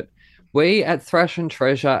denies it. We at Thrash and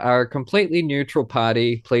Treasure are a completely neutral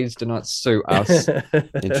party. Please do not sue us.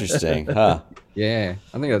 Interesting, huh? Yeah,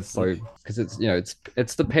 I think that's so, because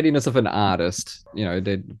it's the pettiness of an artist.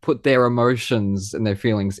 They put their emotions and their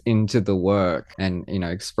feelings into the work and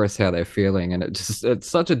express how they're feeling, and it's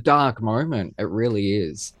such a dark moment. It really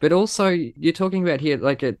is. But also, you're talking about here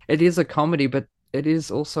like it is a comedy, but it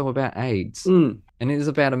is also about AIDS. And it is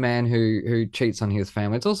about a man who cheats on his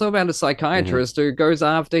family. It's also about a psychiatrist who goes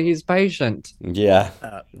after his patient. Yeah,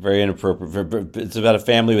 very inappropriate. It's about a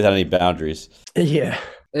family without any boundaries. Yeah.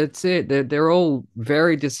 It's it. They're all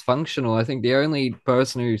very dysfunctional. I think the only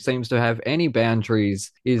person who seems to have any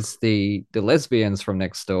boundaries is the lesbians from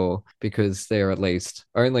next door, because they're at least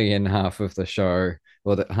only in half of the show,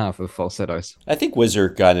 or the half of Falsettos. I think Whizzer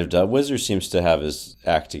kind of does. Whizzer seems to have his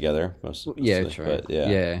act together. Mostly, yeah, true. But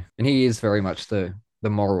yeah, and he is very much the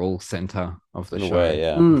moral center of the in a show. way,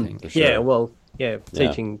 yeah. For sure. Yeah, well, yeah,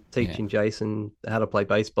 teaching Jason how to play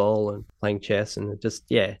baseball and playing chess, and it just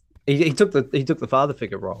he took the father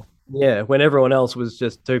figure role. Yeah, when everyone else was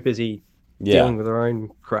just too busy dealing with their own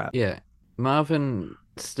crap. Yeah, Marvin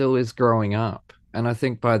still is growing up, and I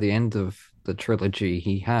think by the end of the trilogy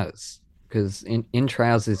he has, because in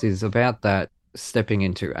Trousers is about that stepping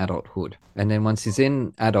into adulthood, and then once he's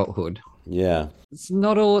in adulthood, it's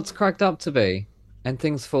not all it's cracked up to be, and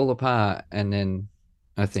things fall apart, and then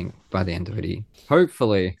I think by the end of it, he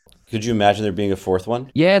hopefully. Could you imagine there being a fourth one?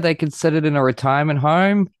 Yeah, they could set it in a retirement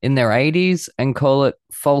home in their 80s and call it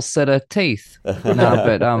Falsetta Teeth. No,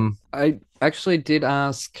 but I actually did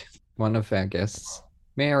ask one of our guests,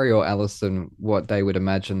 Mary or Allison, what they would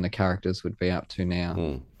imagine the characters would be up to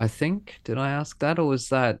now. I think, did I ask that, or was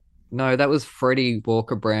that? No, that was Freddie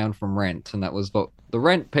Walker Brown from Rent, and that was what the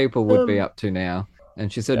Rent people would be up to now.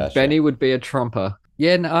 And she said Benny would be a trumper.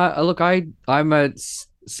 Yeah, no, look, I'm a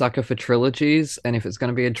sucker for trilogies, and if it's going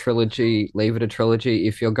to be a trilogy, leave it a trilogy.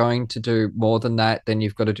 If you're going to do more than that, then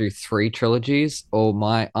you've got to do 3 trilogies, or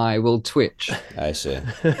my eye will twitch. I see.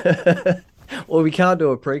 Well, we can't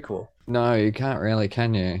do a prequel. No, you can't really,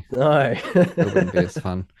 can you? No. It wouldn't be as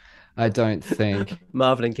fun, I don't think.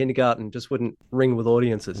 Marvin in Kindergarten just wouldn't ring with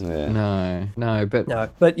audiences. Yeah. No,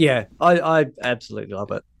 but yeah, I absolutely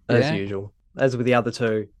love it, as usual. As with the other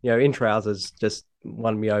two, In Trousers just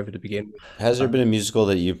won me over to begin with. Has there been a musical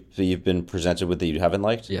that you've been presented with that you haven't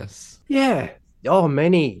liked? Yes. Yeah. Oh,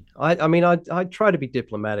 many. I mean, I try to be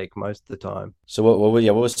diplomatic most of the time. So what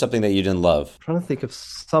was something that you didn't love? I'm trying to think of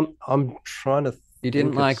some. I'm trying to. You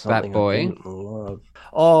didn't like Bat Boy?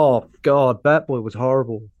 Oh God, Bat Boy was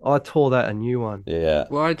horrible. I tore that a new one. Yeah.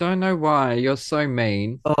 Well, I don't know why. You're so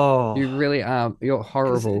mean. Oh, you really are. You're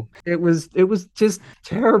horrible. It was just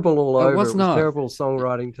terrible all over. It was not. Terrible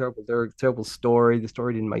songwriting, terrible story. The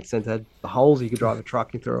story didn't make sense. It had the holes you could drive a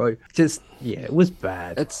truck through. It was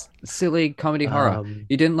bad. It's silly comedy horror.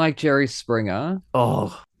 You didn't like Jerry Springer.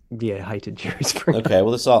 Oh, Yeah, hated Jerry Springer. Okay,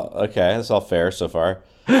 well, that's all fair so far.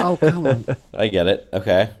 Oh, come on. I get it.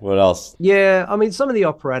 Okay, what else? Yeah, I mean, some of the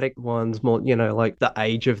operatic ones, more, like the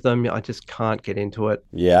age of them, I just can't get into it.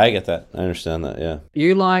 Yeah, I get that. I understand that. Yeah.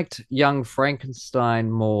 You liked Young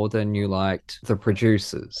Frankenstein more than you liked The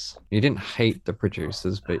Producers. You didn't hate The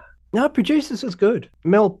Producers, but No, Producers is good.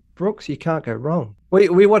 Mel Brooks, you can't go wrong.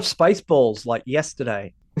 We watched Spaceballs like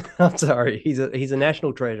yesterday. I'm sorry, he's a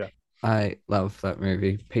national treasure. I love that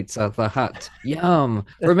movie. Pizza the Hut. Yum.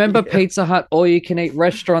 Remember Pizza Hut all-you-can-eat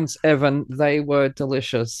restaurants, Evan? They were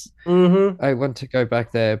delicious. Mm-hmm. I want to go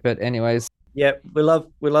back there, but anyways, Yeah, we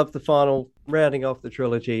love the final rounding off the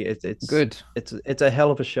trilogy. It's good. It's a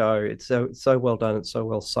hell of a show. It's so well done. It's so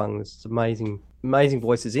well sung. There's amazing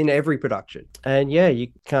voices in every production. And yeah, you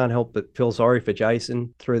can't help but feel sorry for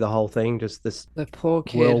Jason through the whole thing. Just this The poor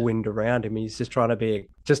kid. whirlwind around him. He's just trying to be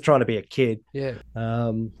a kid. Yeah.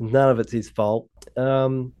 None of it's his fault.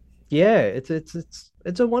 Yeah,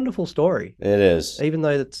 it's a wonderful story. It is. Even though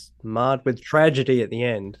it's marred with tragedy at the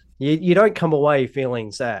end, you don't come away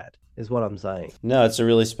feeling sad, is what I'm saying. No, it's a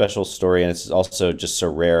really special story, and it's also just so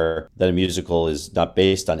rare that a musical is not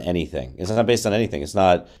based on anything. It's not based on anything. It's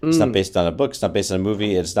not based on a book. It's not based on a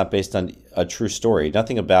movie. It's not based on a true story.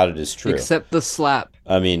 Nothing about it is true. Except the slap.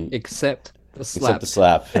 I mean, Except the slap. except the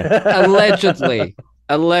slap. Allegedly.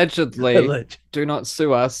 Allegedly. Alleged. Do not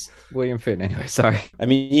sue us, William Finn. Anyway, sorry. I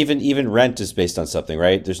mean, even Rent is based on something,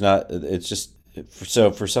 right? There's not. It's just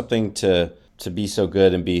for something to be so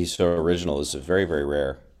good and be so original is very, very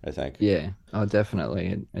rare, I think. Yeah. Oh,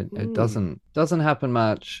 definitely. It doesn't happen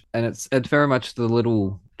much, and it's very much the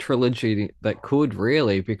little trilogy that could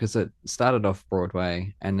really, because it started off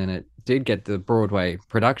Broadway and then it did get the Broadway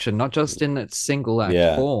production, not just in its single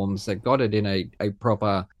act forms. It got it in a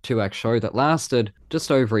proper 2-act show that lasted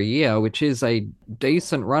just over a year, which is a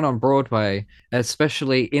decent run on Broadway,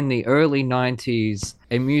 especially in the early 90s,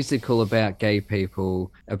 a musical about gay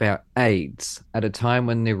people, about AIDS, at a time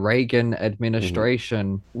when the Reagan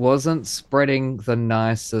administration wasn't spreading the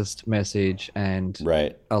nicest message, and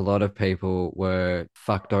Right. a lot of people were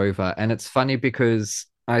fucked over. And it's funny because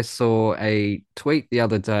I saw a tweet the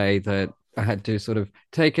other day that I had to sort of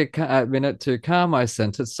take a minute to calm my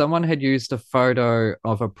senses. Someone had used a photo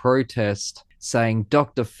of a protest saying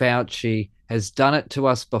Dr. Fauci has done it to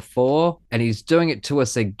us before and he's doing it to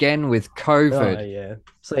us again with COVID. Oh yeah,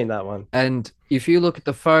 seen that one. And if you look at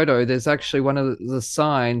the photo, there's actually one of the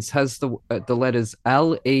signs has the letters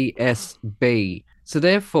LESB. So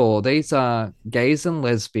therefore, these are gays and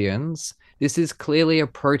lesbians. This is clearly a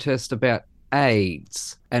protest about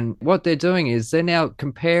AIDS. And what they're doing is they're now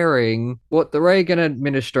comparing what the Reagan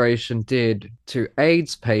administration did to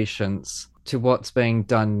AIDS patients to what's being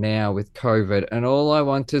done now with COVID. And all I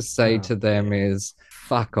want to say to them is,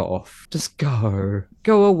 fuck off. Just go.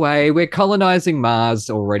 Go away. We're colonizing Mars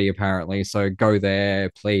already, apparently. So go there,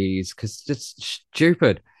 please. Because it's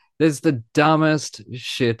stupid. There's the dumbest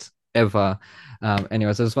shit ever.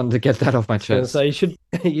 Anyways, I just wanted to get that off my chest. So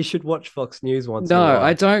you should watch Fox News once. No, in a while.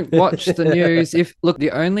 I don't watch the news. Look, the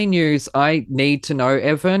only news I need to know,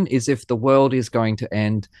 Evan, is if the world is going to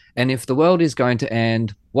end. And if the world is going to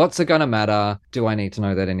end, what's it going to matter? Do I need to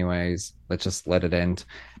know that anyways? Let's just let it end.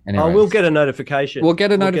 Anyways. Oh, we'll get a notification. We'll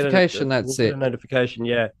get a notification. That's it. Get a notification.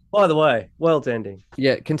 Yeah. By the way, world's ending.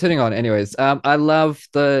 Yeah. Continuing on. Anyways, I love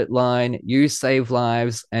the line, "You save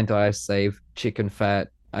lives and I save chicken fat."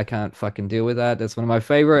 I can't fucking deal with that. That's one of my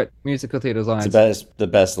favorite musical theater lines. It's the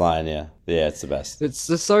best line, yeah. Yeah, it's the best. It's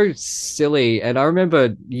just so silly. And I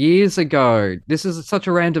remember years ago, this is such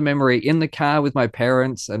a random memory, in the car with my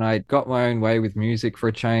parents, and I got my own way with music for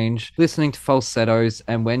a change, listening to falsettos.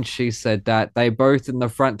 And when she said that, they both in the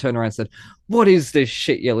front turned around and said, "What is this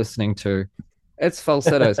shit you're listening to?" It's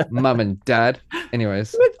falsettos, mum and dad.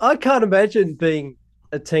 Anyways. I can't imagine being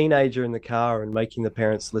a teenager in the car and making the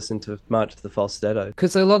parents listen to March of the Falsetto.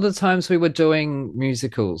 Because a lot of times we were doing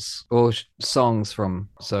musicals or songs from.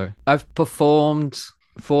 So I've performed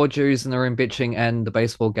Four Jews in the Room Bitching and the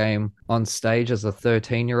baseball game on stage as a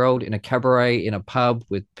 13-year-old in a cabaret in a pub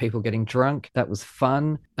with people getting drunk. That was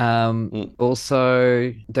fun.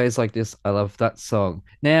 Also, Days Like This, I love that song.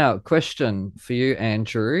 Now, question for you,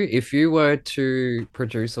 Andrew. If you were to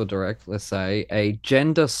produce or direct, let's say, a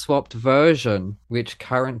gender-swapped version, which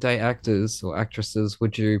current day actors or actresses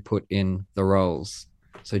would you put in the roles?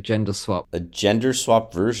 So gender swap. A gender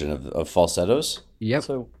swap version of falsettos? Yep.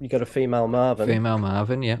 So you got a female Marvin. Female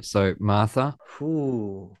Marvin, yep. So Martha.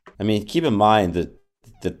 Ooh. I mean, keep in mind that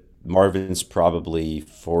Marvin's probably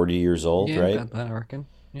 40 years old, Yeah, right? about that, I reckon.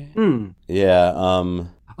 Yeah. Hmm. Yeah.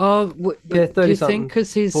 Oh, Yeah, do 30 you something, think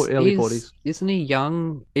because early 40s. isn't he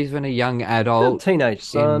young, even a young Got a adult teenage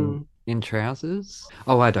in son. trousers?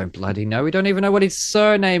 Oh, I don't bloody know. We don't even know what his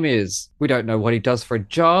surname is. We don't know what he does for a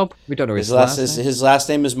job. We don't know his last name. His last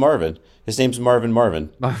name is Marvin. His name's Marvin Marvin.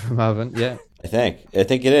 Marvin, yeah. I think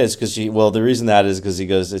it is because the reason that is because he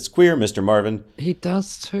goes, it's queer, Mr. Marvin. He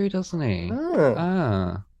does too, doesn't he?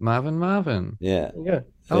 Ah, Marvin. Yeah. there you go.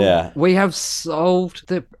 Oh, Yeah. we have solved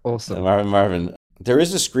the awesome. Marvin. There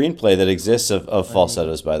is a screenplay that exists of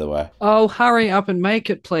falsettos, by the way. Oh, hurry up and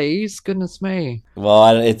make it, please. Goodness me. Well,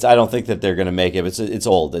 I don't think that they're going to make it. It's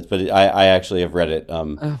old, but I actually have read it.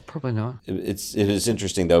 Probably not. It is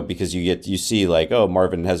interesting though because you see like, oh,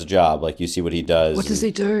 Marvin has a job, like you see what he does. What does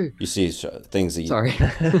he do? You see things that Sorry.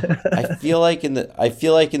 I feel like in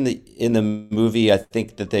the movie, I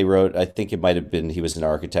think that they wrote. I think it might have been he was an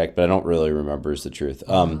architect, but I don't really remember. Is the truth.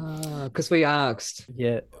 Because we asked.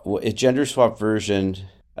 Yeah. A gender swap version.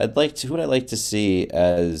 Who would I like to see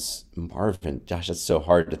as Marvin? Gosh, that's so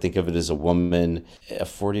hard to think of it as a woman, a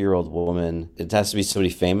 40-year-old woman. It has to be somebody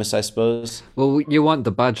famous, I suppose. Well, you want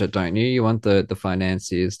the budget, don't you? You want the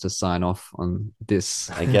financiers to sign off on this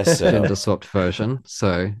I guess so. gender swapped version.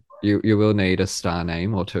 So you will need a star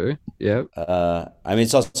name or two. Yep. I mean,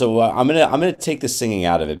 it's also I'm gonna take the singing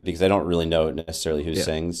out of it because I don't really know necessarily who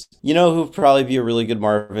sings. You know who would probably be a really good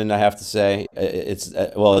Marvin? I have to say, it's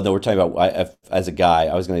well, no, we're talking about as a guy.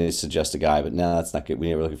 I was going to suggest a guy, but no, that's not good.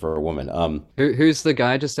 We were looking for a woman. Who's the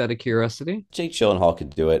guy? Just out of curiosity. Jake Gyllenhaal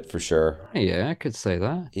could do it for sure. Yeah, I could say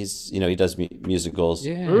that. He's he does musicals.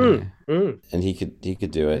 Yeah. And he could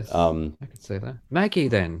do it. Yes, I could say that. Maggie,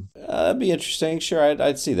 then. That'd be interesting. Sure,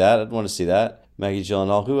 I'd see that. I'd want to see that. Maggie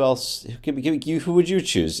Gyllenhaal. Who else? Who would you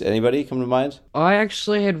choose? Anybody come to mind? I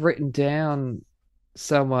actually had written down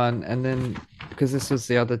someone, and then because this was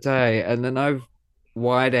the other day, and then I've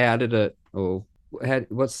white outed it. Or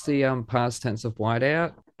what's the past tense of white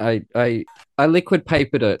out? I liquid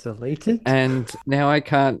papered it, Deleted? and now I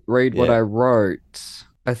can't read what Yeah. I wrote.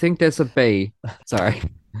 I think there's a B. Sorry.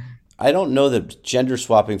 I don't know that gender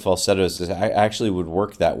swapping falsettos actually would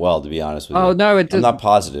work that well, to be honest with you. Oh no, it I'm didn't. not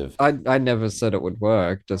positive. I never said it would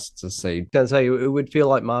work. Just to see. Can say it would feel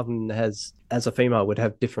like Marvin has, as a female, would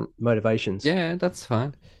have different motivations. Yeah, that's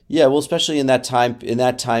fine. Yeah, well, especially in that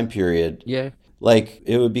time period, Yeah. like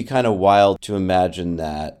it would be kind of wild to imagine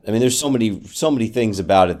that. I mean, there's so many things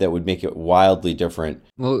about it that would make it wildly different.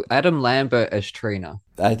 Well, Adam Lambert as Trina.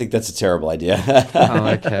 I think that's a terrible idea. Oh,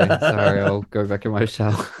 okay. Sorry, I'll go back in my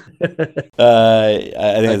shell.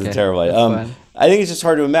 I think it's a Okay, terrible idea. that's fine. I think it's just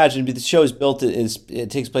hard to imagine. But the show is built. It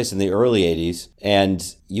takes place in the early '80s,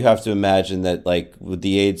 and you have to imagine that, like with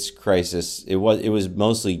the AIDS crisis, it was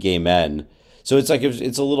mostly gay men. So it's like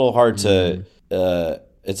it's a little hard to.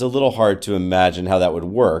 It's a little hard to imagine how that would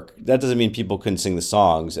work. That doesn't mean people couldn't sing the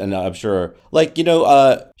songs, and I'm sure, like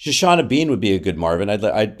Shoshana Bean would be a good Marvin.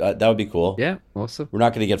 That would be cool. Yeah, awesome. We're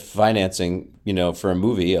not going to get financing, for a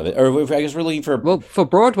movie of it, or I guess we're looking for. Well, for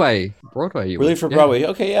Broadway, you Really would, for yeah. Broadway?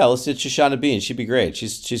 Okay, yeah, let's do Shoshana Bean. She'd be great.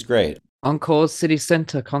 She's great. Encore's City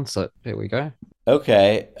Center concert. There we go.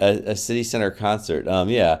 Okay, a city center concert.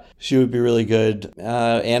 Yeah, she would be really good.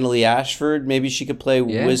 Annalie Ashford, maybe she could play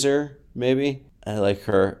Yeah. Whizzer. Maybe I like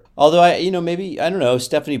her. Although maybe I don't know.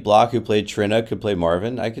 Stephanie Block, who played Trina, could play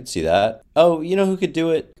Marvin. I could see that. Oh, you know who could do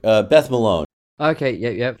it? Beth Malone. Okay,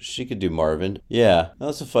 yep. She could do Marvin. Yeah,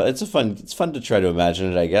 it's fun to try to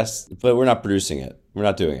imagine it, I guess. But we're not producing it. We're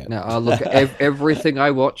not doing it. Now, I'll look at everything I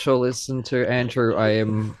watch or listen to, Andrew, I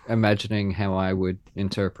am imagining how I would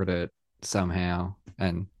interpret it somehow.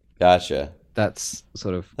 And Gotcha. that's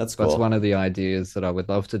That's that's cool. one of the ideas that I would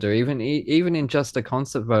love to do, even in just a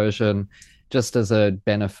concert version, just as a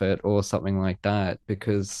benefit or something like that,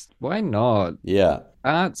 because why not? Yeah.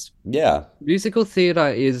 Yeah. Musical theater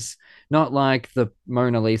is not like the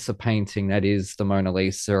Mona Lisa painting that is the Mona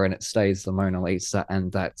Lisa and it stays the Mona Lisa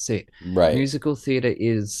and that's it. Right. Musical theater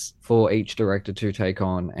is for each director to take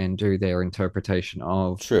on and do their interpretation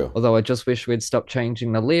of. True. Although I just wish we'd stop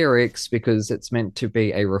changing the lyrics because it's meant to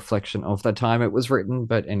be a reflection of the time it was written.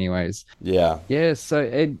 But anyways, Yeah. yeah. So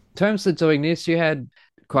in terms of doing this, you had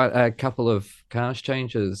quite a couple of cast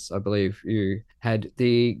changes. I believe you had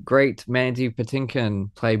the great Mandy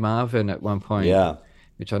Patinkin play Marvin at one point. Yeah.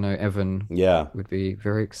 Which I know Evan Yeah. would be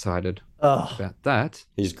very excited Oh, about that.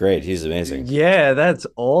 He's great. He's amazing. yeah, that's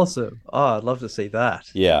awesome. Oh, I'd love to see that.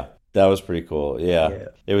 Yeah. That was pretty cool. Yeah. Yeah.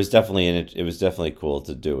 It was definitely cool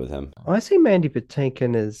to do with him. I see Mandy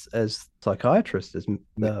Patinkin as psychiatrist, as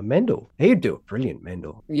Mendel. He'd do a brilliant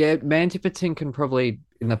Mendel. Yeah, Mandy Patinkin probably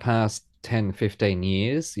in the past 10, 15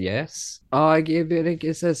 years, yes. Oh, I give it, I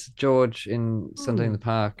guess that's George in Sunday in the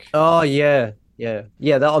Park. Oh, yeah. Yeah.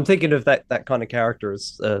 I'm thinking of that kind of character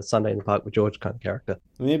as Sunday in the Park with George kind of character.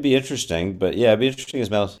 I mean, it'd be interesting, but yeah, it'd be interesting as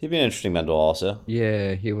Mel. He'd be an interesting Mendel also.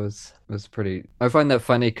 Yeah, he was pretty. I find that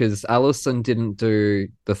funny because Alison didn't do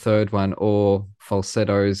the third one or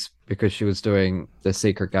falsettos because she was doing The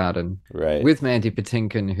Secret Garden Right. with Mandy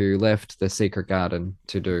Patinkin, who left The Secret Garden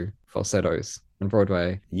to do falsettos on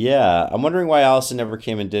Broadway. Yeah, I'm wondering why Allison never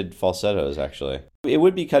came and did falsettos, actually. It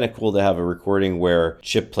would be kind of cool to have a recording where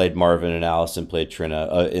Chip played Marvin and Allison played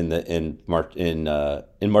Trina in March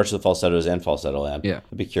of the Falsettos and Falsetto Land. Yeah.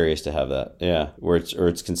 I'd be curious to have that. Yeah, where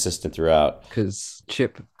it's consistent throughout. Because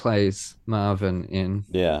Chip plays Marvin in.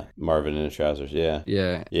 Yeah, Marvin in the Trousers. Yeah.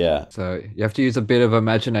 Yeah. Yeah. So you have to use a bit of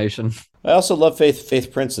imagination. I also love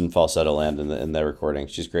Faith Prince in Falsetto Land in that recording.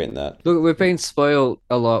 She's great in that. Look, we've been spoiled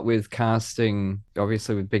a lot with casting,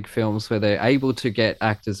 obviously with big films where they're able to get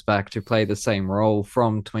actors back to play the same role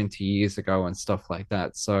from 20 years ago and stuff like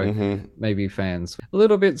that. So maybe fans a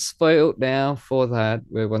little bit spoiled now for that,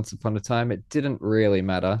 where once upon a time it didn't really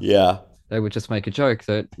matter. Yeah. They would just make a joke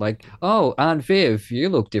that, like, oh, Aunt Viv, you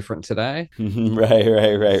look different today. Right.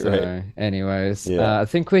 Anyways, Yeah. I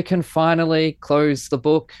think we can finally close the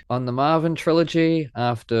book on the Marvin trilogy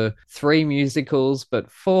after 3 musicals, but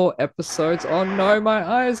 4 episodes. Oh no, my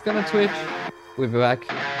eye is going to twitch. We'll be back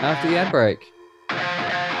after the ad break.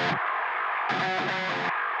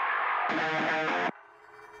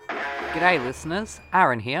 G'day, listeners.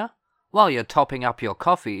 Aaron here. While you're topping up your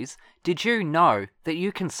coffees, did you know that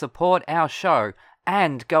you can support our show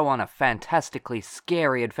and go on a fantastically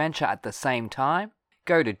scary adventure at the same time?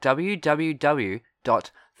 Go to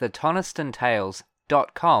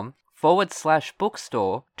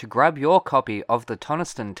www.thetonistantales.com/bookstore to grab your copy of The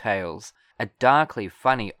Toniston Tales, a darkly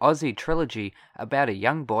funny Aussie trilogy about a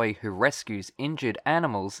young boy who rescues injured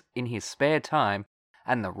animals in his spare time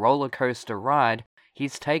and the roller coaster ride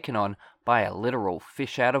he's taken on by a literal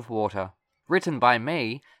fish out of water. Written by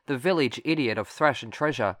me, the village idiot of Thrash and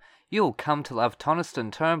Treasure, you'll come to love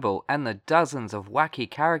Toniston Turnbull and the dozens of wacky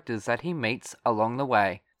characters that he meets along the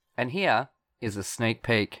way. And here is a sneak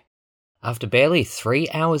peek. After barely 3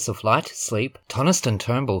 hours of light sleep, Toniston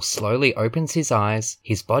Turnbull slowly opens his eyes,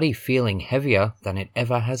 his body feeling heavier than it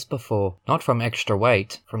ever has before. Not from extra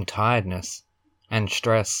weight, from tiredness and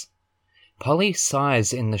stress. Polly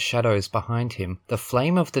sighs in the shadows behind him, the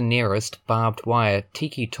flame of the nearest barbed wire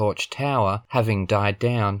tiki torch tower having died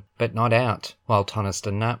down, but not out, while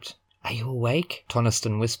Toniston napped. "Are you awake?"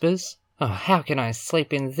 Toniston whispers. "Oh, how can I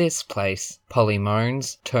sleep in this place?" Polly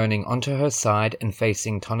moans, turning onto her side and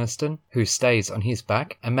facing Toniston, who stays on his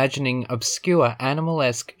back, imagining obscure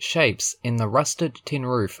animal-esque shapes in the rusted tin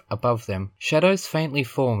roof above them, shadows faintly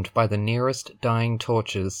formed by the nearest dying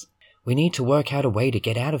torches. "We need to work out a way to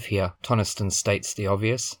get out of here," Toniston states the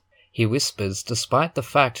obvious. He whispers, despite the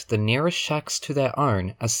fact the nearest shacks to their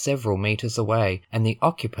own are several meters away, and the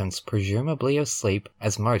occupants presumably asleep,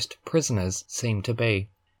 as most prisoners seem to be.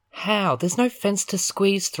 "How? There's no fence to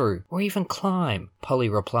squeeze through, or even climb," Polly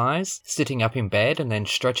replies, sitting up in bed and then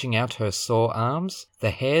stretching out her sore arms. The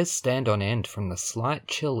hairs stand on end from the slight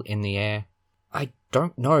chill in the air. "I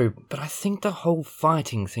don't know, but I think the whole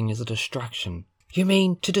fighting thing is a distraction." "You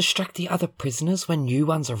mean to distract the other prisoners when new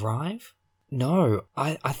ones arrive?" "No,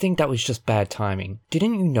 I think that was just bad timing.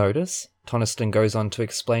 Didn't you notice?" Toniston goes on to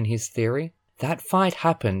explain his theory. "That fight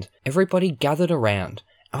happened, everybody gathered around.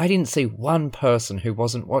 I didn't see one person who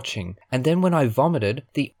wasn't watching, and then when I vomited,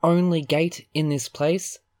 the only gate in this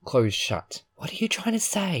place closed shut." "What are you trying to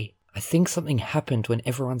say?" "I think something happened when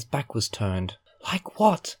everyone's back was turned." "Like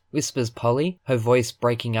what?" whispers Polly, her voice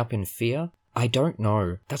breaking up in fear. "I don't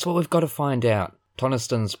know. That's what we've got to find out."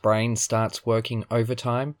 Toniston's brain starts working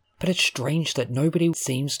overtime, but it's strange that nobody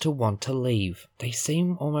seems to want to leave. They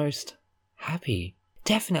seem almost happy.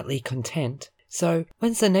 Definitely content. So,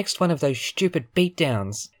 when's the next one of those stupid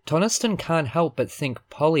beatdowns? Toniston can't help but think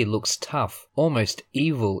Polly looks tough, almost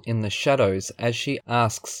evil in the shadows as she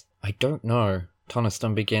asks. "I don't know,"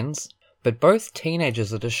 Toniston begins. But both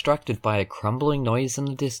teenagers are distracted by a crumbling noise in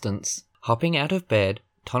the distance. Hopping out of bed,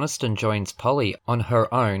 Toniston joins Polly on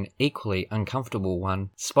her own, equally uncomfortable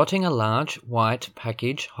one, spotting a large, white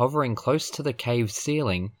package hovering close to the cave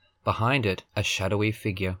ceiling, behind it a shadowy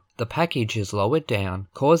figure. The package is lowered down,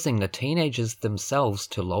 causing the teenagers themselves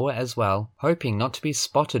to lower as well, hoping not to be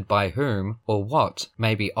spotted by whom or what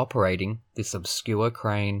may be operating this obscure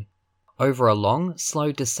crane. Over a long,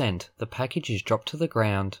 slow descent, the package is dropped to the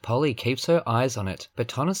ground. Polly keeps her eyes on it, but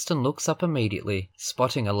Toniston looks up immediately,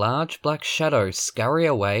 spotting a large black shadow scurry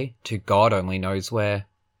away to God only knows where.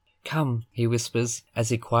 "Come," he whispers, as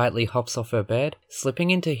he quietly hops off her bed,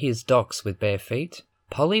 slipping into his docks with bare feet.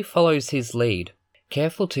 Polly follows his lead.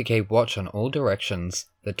 Careful to keep watch on all directions,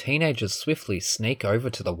 the teenagers swiftly sneak over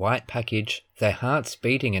to the white package, their hearts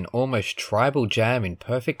beating an almost tribal jam in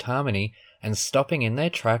perfect harmony, and stopping in their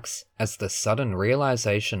tracks as the sudden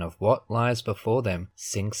realization of what lies before them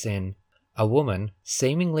sinks in. A woman,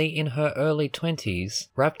 seemingly in her early 20s,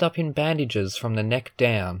 wrapped up in bandages from the neck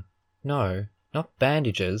down. No, not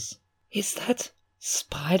bandages. "Is that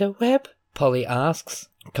spiderweb?" Polly asks,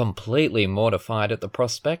 completely mortified at the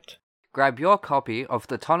prospect. Grab your copy of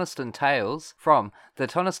The Toniston Tales from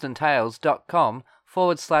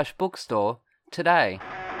thetonistontales.com/bookstore today.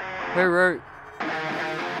 Hooroo!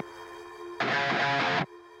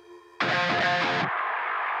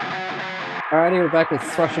 Alrighty, we're back with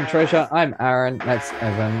Thrush and Treasure. I'm Aaron, that's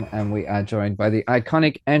Evan, and we are joined by the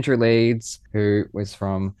iconic Andrew Leeds, who was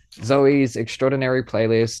from Zoe's Extraordinary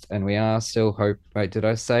Playlist, and we are still Wait, did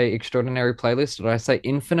I say Extraordinary Playlist? Did I say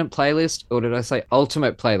Infinite Playlist? Or did I say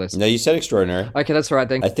Ultimate Playlist? No, you said Extraordinary. Okay, that's right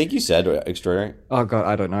then. I think you said Extraordinary. Oh god,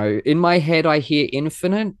 I don't know. In my head, I hear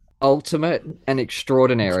Infinite, Ultimate, and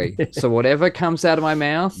Extraordinary. So whatever comes out of my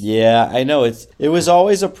mouth. Yeah, I know. It was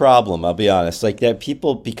always a problem, I'll be honest. Like that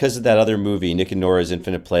people, because of that other movie, Nick and Nora's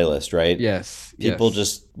Infinite Playlist, right? Yes. People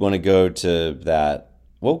just want to go to that.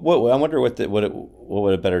 What I wonder what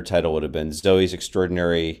a better title would have been. Zoe's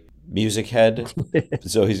Extraordinary Music Head.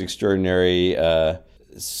 Zoe's Extraordinary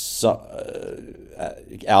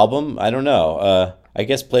album. I don't know. I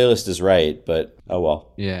guess playlist is right, but oh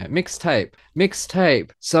well. Yeah, mixtape.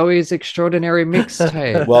 Zoe's Extraordinary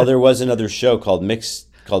Mixtape. Well, there was another show called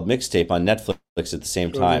Mixtape on Netflix at the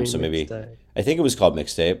same time, so maybe I think it was called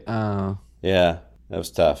Mixtape. Oh. Yeah, that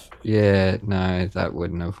was tough. Yeah, no, that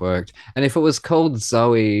wouldn't have worked. And if it was called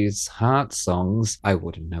Zoe's Heart Songs, I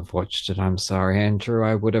wouldn't have watched it. I'm sorry, Andrew.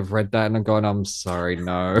 I would have read that and gone, I'm sorry,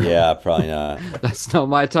 no. Yeah, probably not. That's not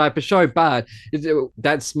my type of show, but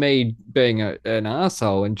that's me being an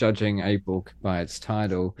asshole and judging a book by its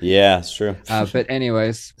title. Yeah, it's true. But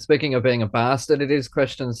anyways, speaking of being a bastard, it is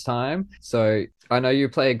questions time. So I know you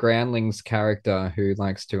play a Groundlings character who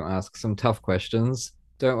likes to ask some tough questions.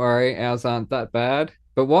 Don't worry, ours aren't that bad.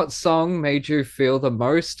 But what song made you feel the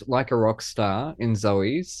most like a rock star in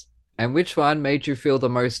Zoe's? And which one made you feel the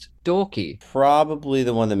most dorky? Probably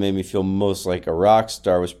the one that made me feel most like a rock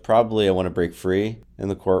star was probably I Want to Break Free in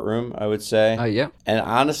the Courtroom, I would say. Oh, yeah. And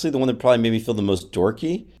honestly, the one that probably made me feel the most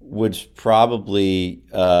dorky would probably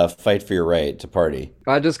Fight for Your Right to Party.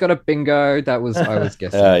 I just got a bingo. I was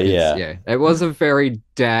guessing. Yeah. It was a very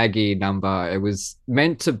daggy number. It was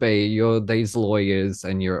meant to be you're these lawyers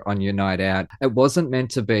and you're on your night out. It wasn't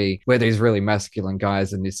meant to be we're these really masculine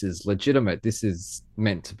guys and this is legitimate. This is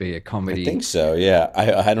meant to be a comedy. I think so, yeah.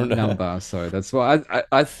 I don't know. Number, so that's why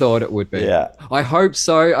I thought it would be. Yeah. I hope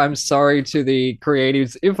so. I'm sorry to the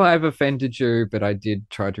creatives if I've offended you, but I did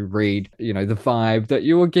try to read, the vibe that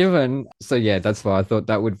you were given. So yeah, that's why I thought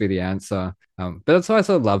that would be the answer. But that's why I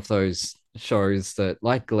sort of love those shows that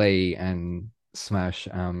like Glee and Smash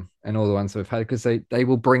and all the ones we've had, because they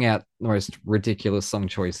will bring out the most ridiculous song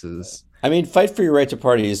choices. I mean, Fight for Your Right to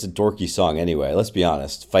Party is a dorky song anyway. Let's be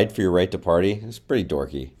honest. Fight for Your Right to Party is pretty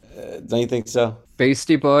dorky. Don't you think so?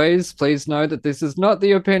 Beastie Boys, please know that this is not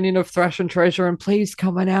the opinion of Thrush and Treasure, and please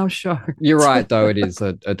come on our show. You're right, though. It is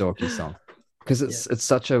a dorky song because it's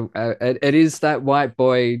such it is that white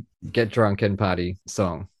boy get drunk and party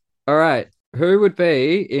song. All right. Who would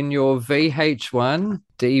be in your VH1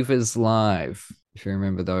 Divas Live? If you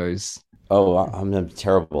remember those. Oh, I'm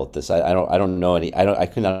terrible at this. I don't know any. I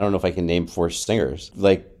don't know if I can name 4 singers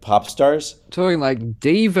like pop stars. Talking like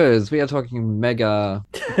divas, we are talking mega.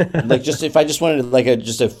 Like if I just wanted like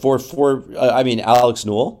a 4. I mean, Alex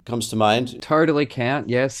Newell comes to mind. Totally count.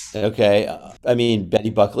 Yes. Okay. I mean, Betty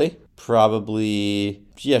Buckley. Probably,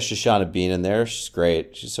 yeah, Shoshana Bean in there. She's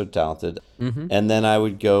great. She's so talented. Mm-hmm. And then I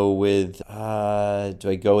would go with, do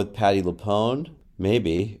I go with Patti LuPone?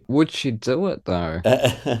 Maybe. Would she do it, though?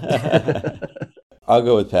 I'll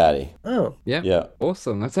go with Patti. Oh. Yeah.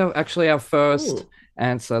 Awesome. That's actually our first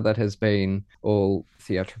answer that has been all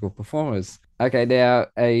theatrical performers. Okay, now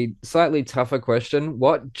a slightly tougher question.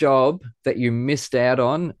 What job that you missed out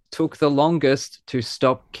on took the longest to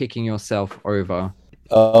stop kicking yourself over?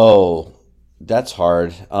 Oh, that's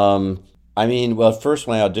hard. I mean, well, at first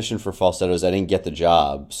when I auditioned for falsettos, I didn't get the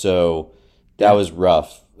job, so that was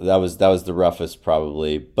rough. That was the roughest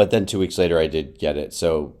probably. But then 2 weeks later, I did get it.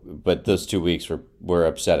 So, but those 2 weeks were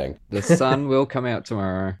upsetting. The sun will come out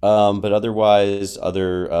tomorrow. But otherwise,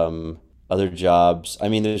 other jobs.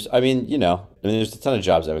 There's a ton of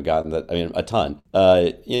jobs I haven't gotten. A ton.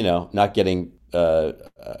 Not getting. I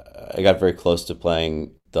got very close to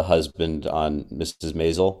playing the husband on Mrs.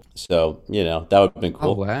 Maisel. So, that would have been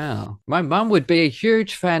Oh, cool. wow. My mum would be a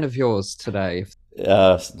huge fan of yours today.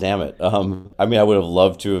 Damn it. I mean, I would have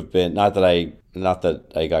loved to have been, not that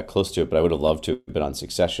I got close to it, but I would have loved to have been on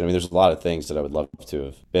Succession. I mean, there's a lot of things that I would love to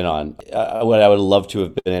have been on. What I would have loved to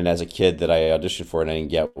have been in as a kid that I auditioned for and I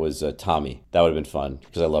didn't get was Tommy. That would have been fun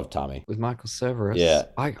because I love Tommy. With Michael Severus. Yeah.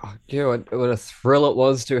 What a thrill it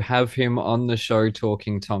was to have him on the show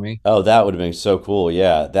talking Tommy. Oh, that would have been so cool.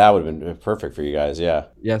 Yeah, that would have been perfect for you guys. Yeah.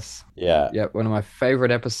 Yes. Yeah. Yeah, one of my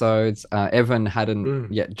favorite episodes. Evan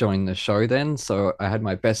hadn't yet joined the show then, so I had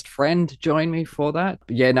my best friend join me for that.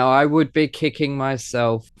 But yeah, no, I would be kicking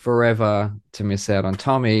myself forever to miss out on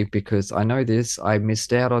Tommy because I know this. I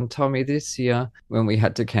missed out on Tommy this year when we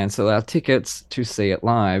had to cancel our tickets to see it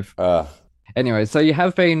live. Anyway, so you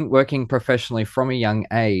have been working professionally from a young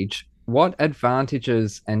age. What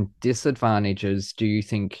advantages and disadvantages do you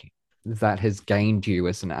think that has gained you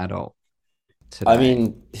as an adult today? I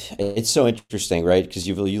mean, it's so interesting, right? Because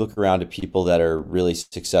you look around at people that are really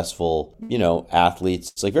successful,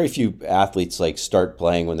 athletes. Like very few athletes like start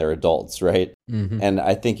playing when they're adults, right? Mhm. And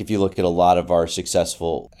I think if you look at a lot of our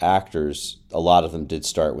successful actors, a lot of them did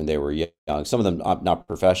start when they were young. Some of them not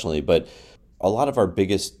professionally, but a lot of our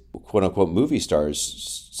biggest quote unquote movie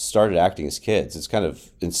stars started acting as kids. It's kind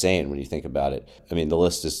of insane when you think about it. I mean, the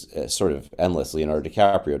list is sort of endless. Leonardo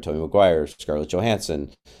DiCaprio, Tobey Maguire, Scarlett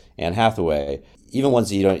Johansson, Anne Hathaway, even ones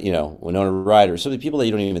that you don't, Winona Ryder, some of the people that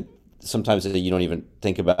you don't even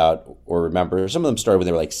think about or remember. Some of them started when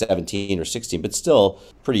they were like 17 or 16, but still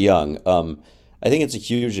pretty young. I think it's a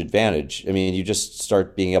huge advantage. I mean, you just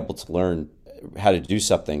start being able to learn how to do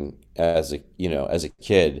something as a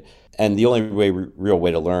kid. And the only real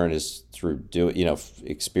way to learn is through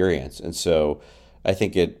experience. And so I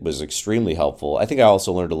think it was extremely helpful. I think I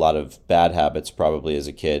also learned a lot of bad habits probably as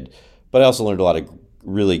a kid, but I also learned a lot of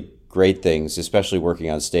really great things, especially working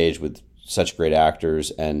on stage with such great actors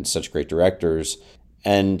and such great directors.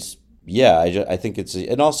 And yeah, I think it's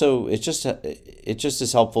just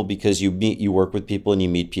as helpful because you work with people and you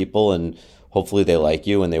meet people and hopefully they like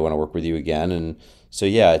you and they want to work with you again. And so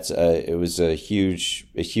yeah, it was a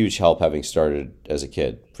huge help having started as a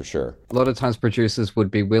kid for sure. A lot of times producers would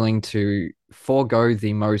be willing to forego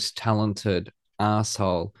the most talented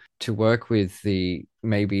asshole to work with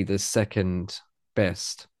maybe the second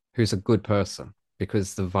best, who's a good person,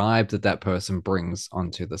 because the vibe that person brings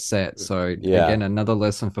onto the set. So Yeah. Again, another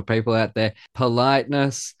lesson for people out there: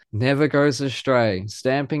 politeness never goes astray.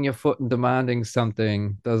 Stamping your foot and demanding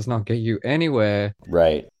something does not get you anywhere.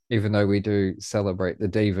 Right. Even though we do celebrate the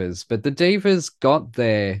divas, but the divas got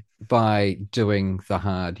there by doing the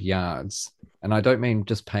hard yards. And I don't mean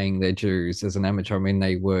just paying their dues as an amateur. I mean,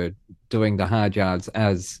 they were doing the hard yards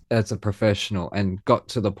as a professional and got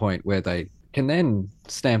to the point where they can then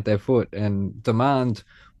stamp their foot and demand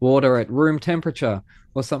water at room temperature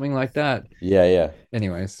or something like that. Yeah.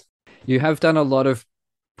 Anyways, you have done a lot of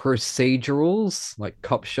procedurals like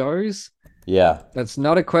cop shows. Yeah. That's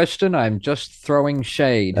not a question. I'm just throwing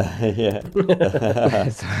shade. Yeah.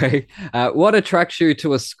 Sorry. What attracts you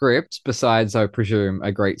to a script besides, I presume,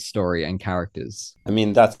 a great story and characters? I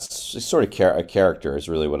mean, that's sort of a character is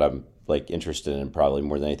really what I'm like interested in, probably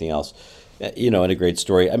more than anything else. In a great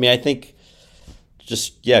story. I mean, I think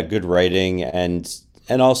just good writing and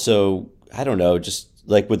also I don't know, just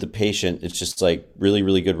like with The Patient, it's just like really,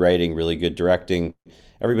 really good writing, really good directing.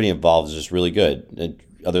 Everybody involved is just really good. And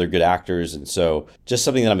other good actors, and so just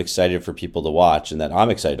something that I'm excited for people to watch and that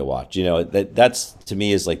I'm excited to watch. That's to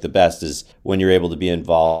me is like the best is when you're able to be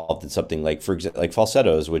involved in something like, for example, like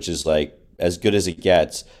Falsettos, which is like as good as it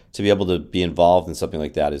gets. To be able to be involved in something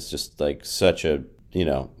like that is just like such a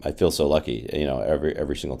I feel so lucky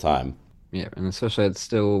every single time. Yeah, and especially it's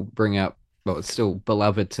still it's still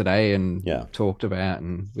beloved today and talked about,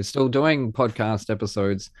 and we're still doing podcast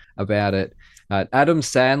episodes about it. Adam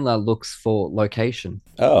Sandler looks for location.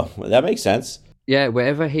 Oh, well, that makes sense. Yeah,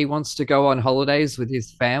 wherever he wants to go on holidays with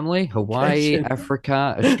his family, Hawaii,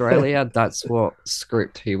 Africa, Australia, that's what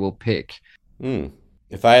script he will pick.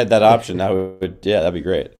 If I had that option, that'd be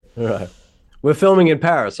great. All right. We're filming in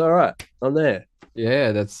Paris. All right. I'm there.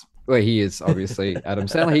 Yeah, that's where he is, obviously. Adam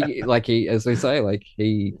Sandler, he as they say,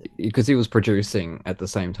 because he was producing at the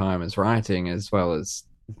same time as writing, as well as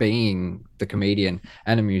being the comedian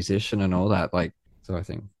and a musician and all that. So I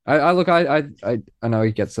think I know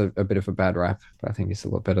he gets a bit of a bad rap, but I think he's a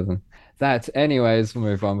lot better than that. Anyways, we'll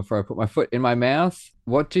move on before I put my foot in my mouth.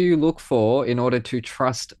 What do you look for in order to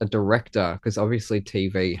trust a director? Because obviously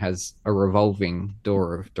TV has a revolving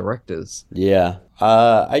door of directors. Yeah.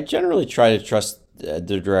 I generally try to trust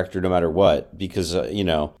the director no matter what, because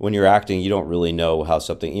when you're acting, you don't really know how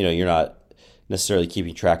something, you're not necessarily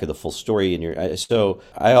keeping track of the full story, and so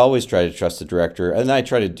I always try to trust the director, and I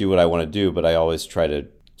try to do what I want to do, but I always try to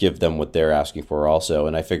give them what they're asking for also,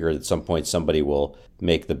 and I figure at some point somebody will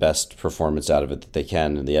make the best performance out of it that they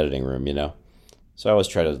can in the editing room, So I always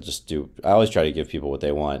try to give people what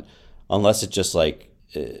they want, unless it's just like,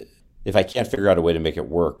 if I can't figure out a way to make it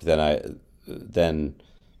work, then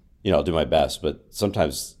I'll do my best. But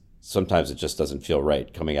sometimes it just doesn't feel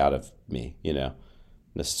right coming out of me,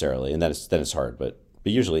 necessarily, and then it's hard. But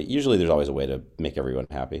usually there's always a way to make everyone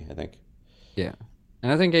happy, I think. Yeah,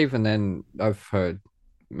 and I think even then, I've heard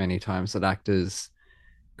many times that actors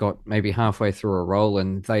got maybe halfway through a role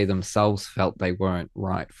and they themselves felt they weren't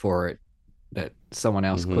right for it, that someone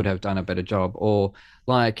else could have done a better job. Or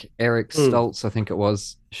like Eric Stoltz, I think it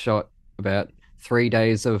was, shot about 3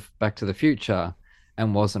 days of Back to the Future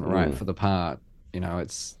and wasn't right for the part.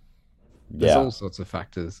 There's all sorts of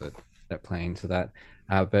factors that play into that.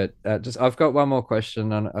 But I've got one more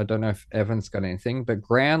question, and I don't know if Evan's got anything, but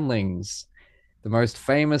Groundlings, the most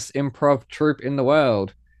famous improv troupe in the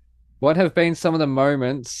world. What have been some of the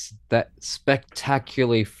moments that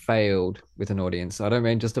spectacularly failed with an audience? I don't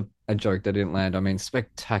mean just a joke that didn't land. I mean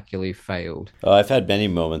spectacularly failed. I've had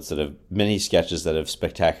many sketches that have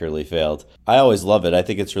spectacularly failed. I always love it. I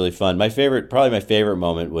think it's really fun. Probably my favorite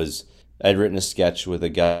moment was I'd written a sketch with a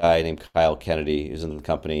guy named Kyle Kennedy, who's in the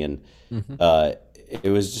company, and it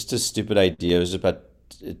was just a stupid idea. It was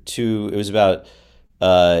about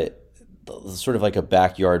sort of like a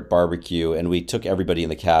backyard barbecue, and we took everybody in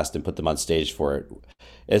the cast and put them on stage for it.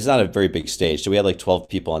 It's not a very big stage, so we had like 12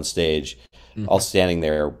 people on stage, all standing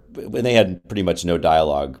there, and they had pretty much no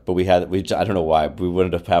dialogue, but I don't know why, we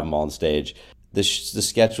wanted to have them all on stage. The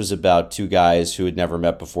sketch was about two guys who had never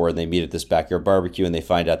met before, and they meet at this backyard barbecue, and they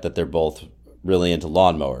find out that they're both really into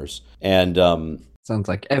lawnmowers. And sounds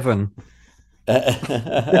like Evan.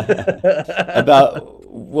 About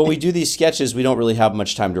when we do these sketches, we don't really have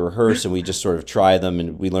much time to rehearse, and we just sort of try them,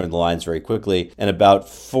 and we learn the lines very quickly. And about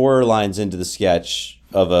 4 lines into the sketch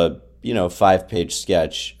of a 5-page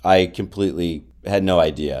sketch, I completely had no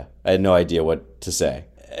idea. I had no idea what to say,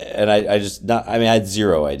 and I had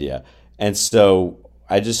zero idea. And so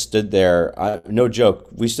I just stood there. No joke.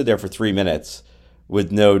 We stood there for 3 minutes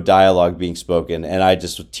with no dialogue being spoken, and I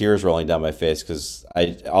just with tears rolling down my face because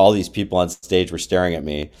all these people on stage were staring at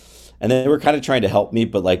me, and they were kind of trying to help me,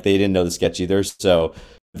 but like they didn't know the sketch either. So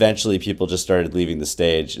eventually, people just started leaving the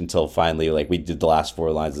stage until finally, like we did the last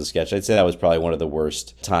 4 lines of the sketch. I'd say that was probably one of the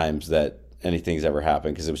worst times that anything's ever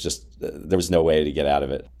happened because it was just there was no way to get out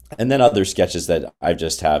of it. And then other sketches that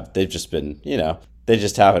they've just been, they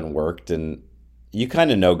just haven't worked, and you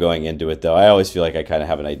kind of know going into it though. I always feel like I kind of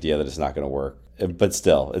have an idea that it's not going to work. But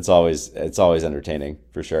still, it's always entertaining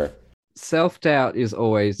for sure. Self-doubt is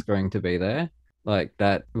always going to be there, like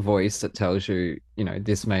that voice that tells you,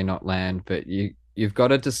 this may not land, but you've got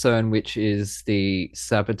to discern which is the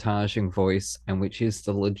sabotaging voice and which is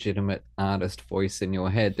the legitimate artist voice in your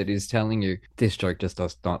head that is telling you this joke just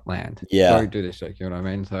does not land. Yeah, don't do this joke. You know what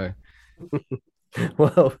I mean? So.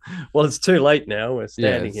 well, it's too late now. We're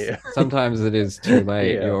standing here. Sometimes it is too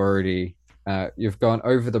late. You're already you've gone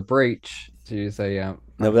over the breach. To use a no,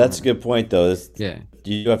 but that's a good point though.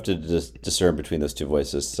 You have to discern between those two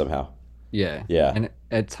voices somehow. Yeah, and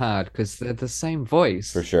it's hard because they're the same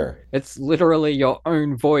voice for sure. It's literally your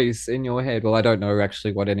own voice in your head. Well, I don't know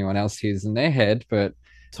actually what anyone else hears in their head, but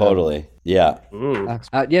totally, yeah.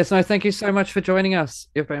 Yes, no, thank you so much for joining us.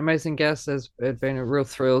 You've been an amazing guest. It's been a real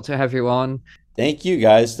thrill to have you on. Thank you,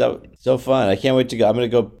 guys. That was so fun. I can't wait to go.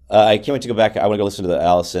 I can't wait to go back. I want to go listen to the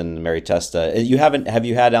Allison Mary Testa. Have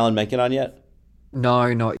you had Alan Menken on yet?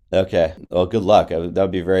 No, not. Okay. Well, good luck. That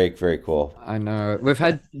would be very, very cool. I know. We've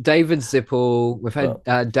had David Zippel. We've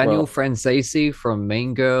had Daniel Franzese from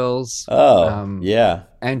Mean Girls. Oh, yeah.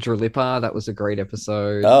 Andrew Lipper. That was a great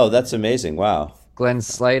episode. Oh, that's amazing. Wow. Glenn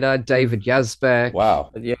Slater, David Yazbek.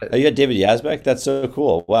 Wow. Yeah. Oh, you had David Yazbek? That's so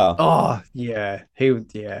cool. Wow. Oh, yeah.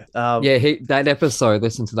 That episode,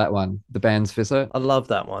 listen to that one, The Band's Visit. I love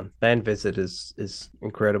that one. Band Visit is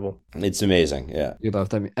incredible. It's amazing. Yeah. You love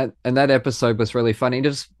that. And that episode was really funny.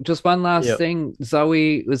 Just one last thing.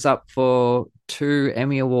 Zoe was up for 2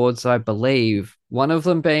 Emmy Awards, I believe. One of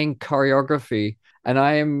them being choreography. And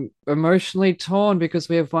I am emotionally torn because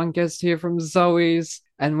we have one guest here from Zoe's,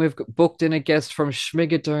 and we've booked in a guest from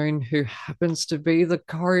Schmigadoon who happens to be the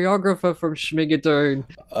choreographer from Schmigadoon.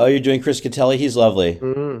 Oh, you're doing Chris Catelli? He's lovely.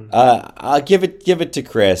 I'll give it to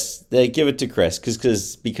Chris. Give it to Chris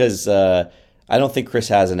because I don't think Chris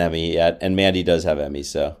has an Emmy yet, and Mandy does have Emmy,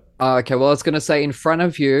 so. Oh, okay, well, I was going to say in front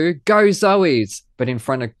of you, go Zoe's, but in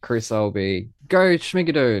front of Chris, I'll be go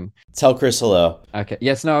Schmigadoon. Tell Chris hello. Okay,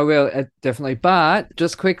 yes, no, I will, definitely. But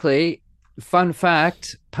just quickly, fun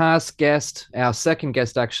fact, past guest, our second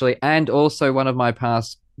guest actually, and also one of my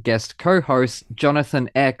past guest co-hosts, Jonathan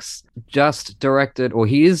X, just directed, or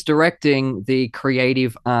he is directing the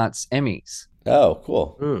Creative Arts Emmys. Oh,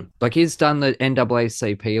 cool. Like he's done the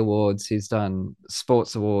NAACP awards, he's done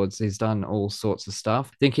sports awards, he's done all sorts of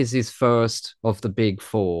stuff. I think he's his first of the big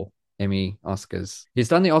 4 Emmy Oscars. He's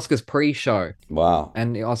done the Oscars pre-show Wow.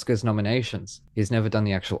 and the Oscars nominations. He's never done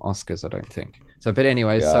the actual Oscars, I don't think. So, but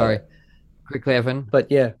anyways, Got sorry. it. Quickly, Evan.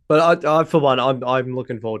 But yeah, but I for one, I'm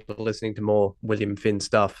looking forward to listening to more William Finn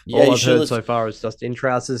stuff. Yeah, All you I've should heard listen- so far is just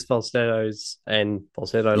introuses, falsettos, and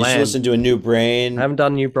falsetto You should land. listen to A New Brain. I haven't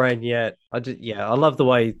done New Brain yet. I love the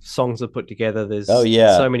way songs are put together. There's Oh,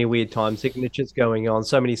 yeah. so many weird time signatures going on,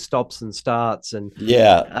 so many stops and starts, and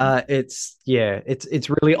Yeah. it's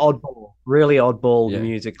really oddball Yeah.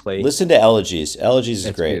 musically. Listen to Elegies. Elegies is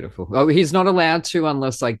It's great. beautiful. Oh, he's not allowed to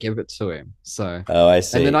unless I give it to him. So, Oh, I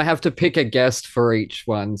see. and then I have to pick a guest for each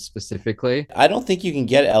one specifically. I don't think you can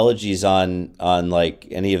get Elegies on like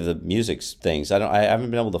any of the music things. I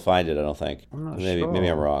haven't been able to find it. I don't think. I'm not Maybe sure.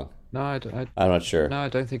 I'm wrong. No, I'm not sure. no, I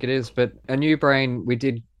don't think it is. But A New Brain we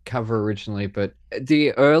did cover originally, but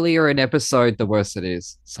the earlier an episode, the worse it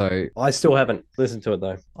is. So I still haven't listened to it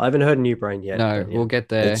though. I haven't heard New Brain yet. no, but yeah. we'll get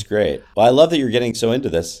there. It's great. Well, I love that you're getting so into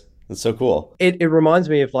this. It's so cool. It reminds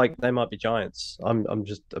me of like They Might Be Giants. I'm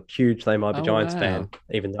just a huge They Might Be Oh, Giants wow. fan,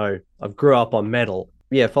 even though I grew up on metal.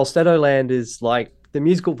 Yeah, Falsetto Land is like the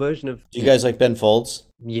musical version of Do you guys like Ben Folds?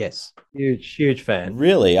 yes. Huge fan.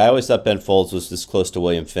 Really? I always thought Ben Folds was as close to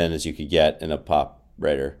William Finn as you could get in a pop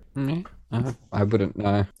writer. Mhm. I wouldn't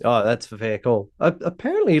know. Oh, that's a fair call.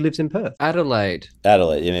 Apparently, he lives in Perth. Adelaide.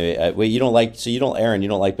 Adelaide. Yeah, maybe. Wait, you don't like? So you don't, Aaron? You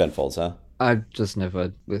don't like Ben Folds, huh? I just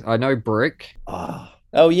never. I know Brick. Ah,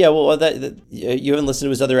 Oh yeah. Well, you haven't listened to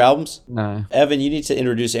his other albums. No. Evan, you need to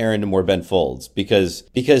introduce Aaron to more Ben Folds because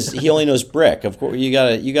he only knows Brick. Of course, you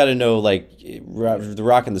gotta know like the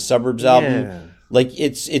Rock in the Suburbs album. yeah. Like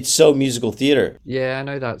it's so musical theater. Yeah, I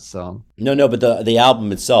know that song. No, but the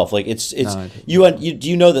album itself, like it's No, I don't. you do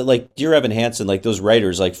you know that like Dear Evan Hansen, like those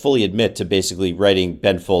writers like fully admit to basically writing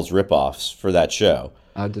Ben Folds ripoffs for that show.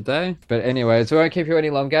 Did they? But anyways, we won't keep you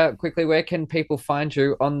any longer. Quickly, where can people find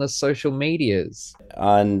you on the social medias?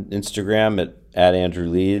 On Instagram at Andrew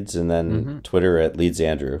Leeds and then Mhm. Twitter at Leeds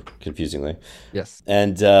Andrew, confusingly. Yes.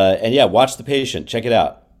 And yeah, watch The Patient. Check it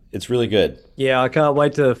out. It's really good. Yeah, I can't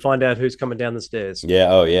wait to find out who's coming down the stairs. Yeah.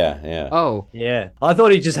 Oh yeah. Oh. Yeah, I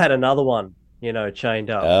thought he just had another one,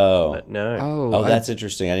 chained up. Oh. But no. Oh. That's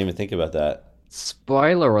interesting. I didn't even think about that.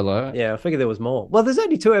 Spoiler alert. Yeah, I figured there was more. Well, there's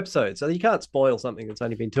only 2 episodes, so you can't spoil something that's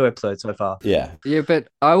only been 2 episodes so far. Yeah. Yeah, but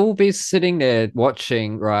I will be sitting there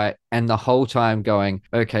watching, right, and the whole time going,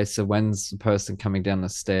 okay, so when's the person coming down the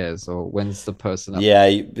stairs, or when's the person up?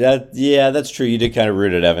 Yeah. That's true. You did kind of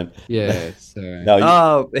root it, Evan. Yeah. So No.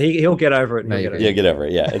 Oh, he'll get over it. He'll Maybe. get over Yeah. it. Get over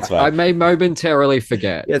it. Yeah. It's I fine. may momentarily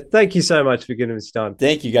forget. Yeah, thank you so much for giving us time.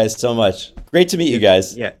 Thank you guys so much. Great to meet you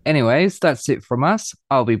guys. Yeah. Anyways, that's it from us.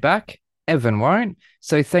 I'll be back. Evan won't.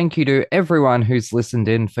 So thank you to everyone who's listened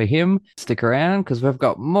in for him. Stick around because we've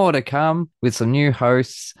got more to come with some new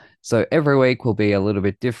hosts. So every week will be a little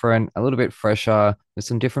bit different, a little bit fresher with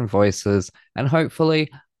some different voices. And hopefully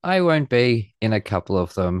I won't be in a couple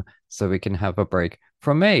of them so we can have a break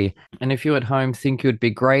from me. And if you at home think you'd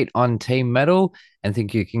be great on Team Metal and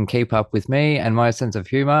think you can keep up with me and my sense of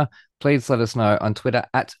humor, please let us know on Twitter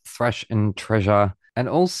at Thrash and Treasure. And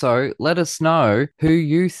also let us know who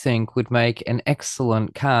you think would make an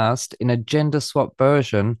excellent cast in a gender swap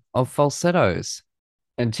version of Falsettos.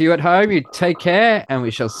 And to you at home, you take care and we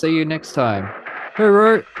shall see you next time.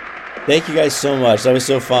 Hooroo! Thank you guys so much. That was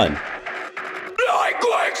so fun.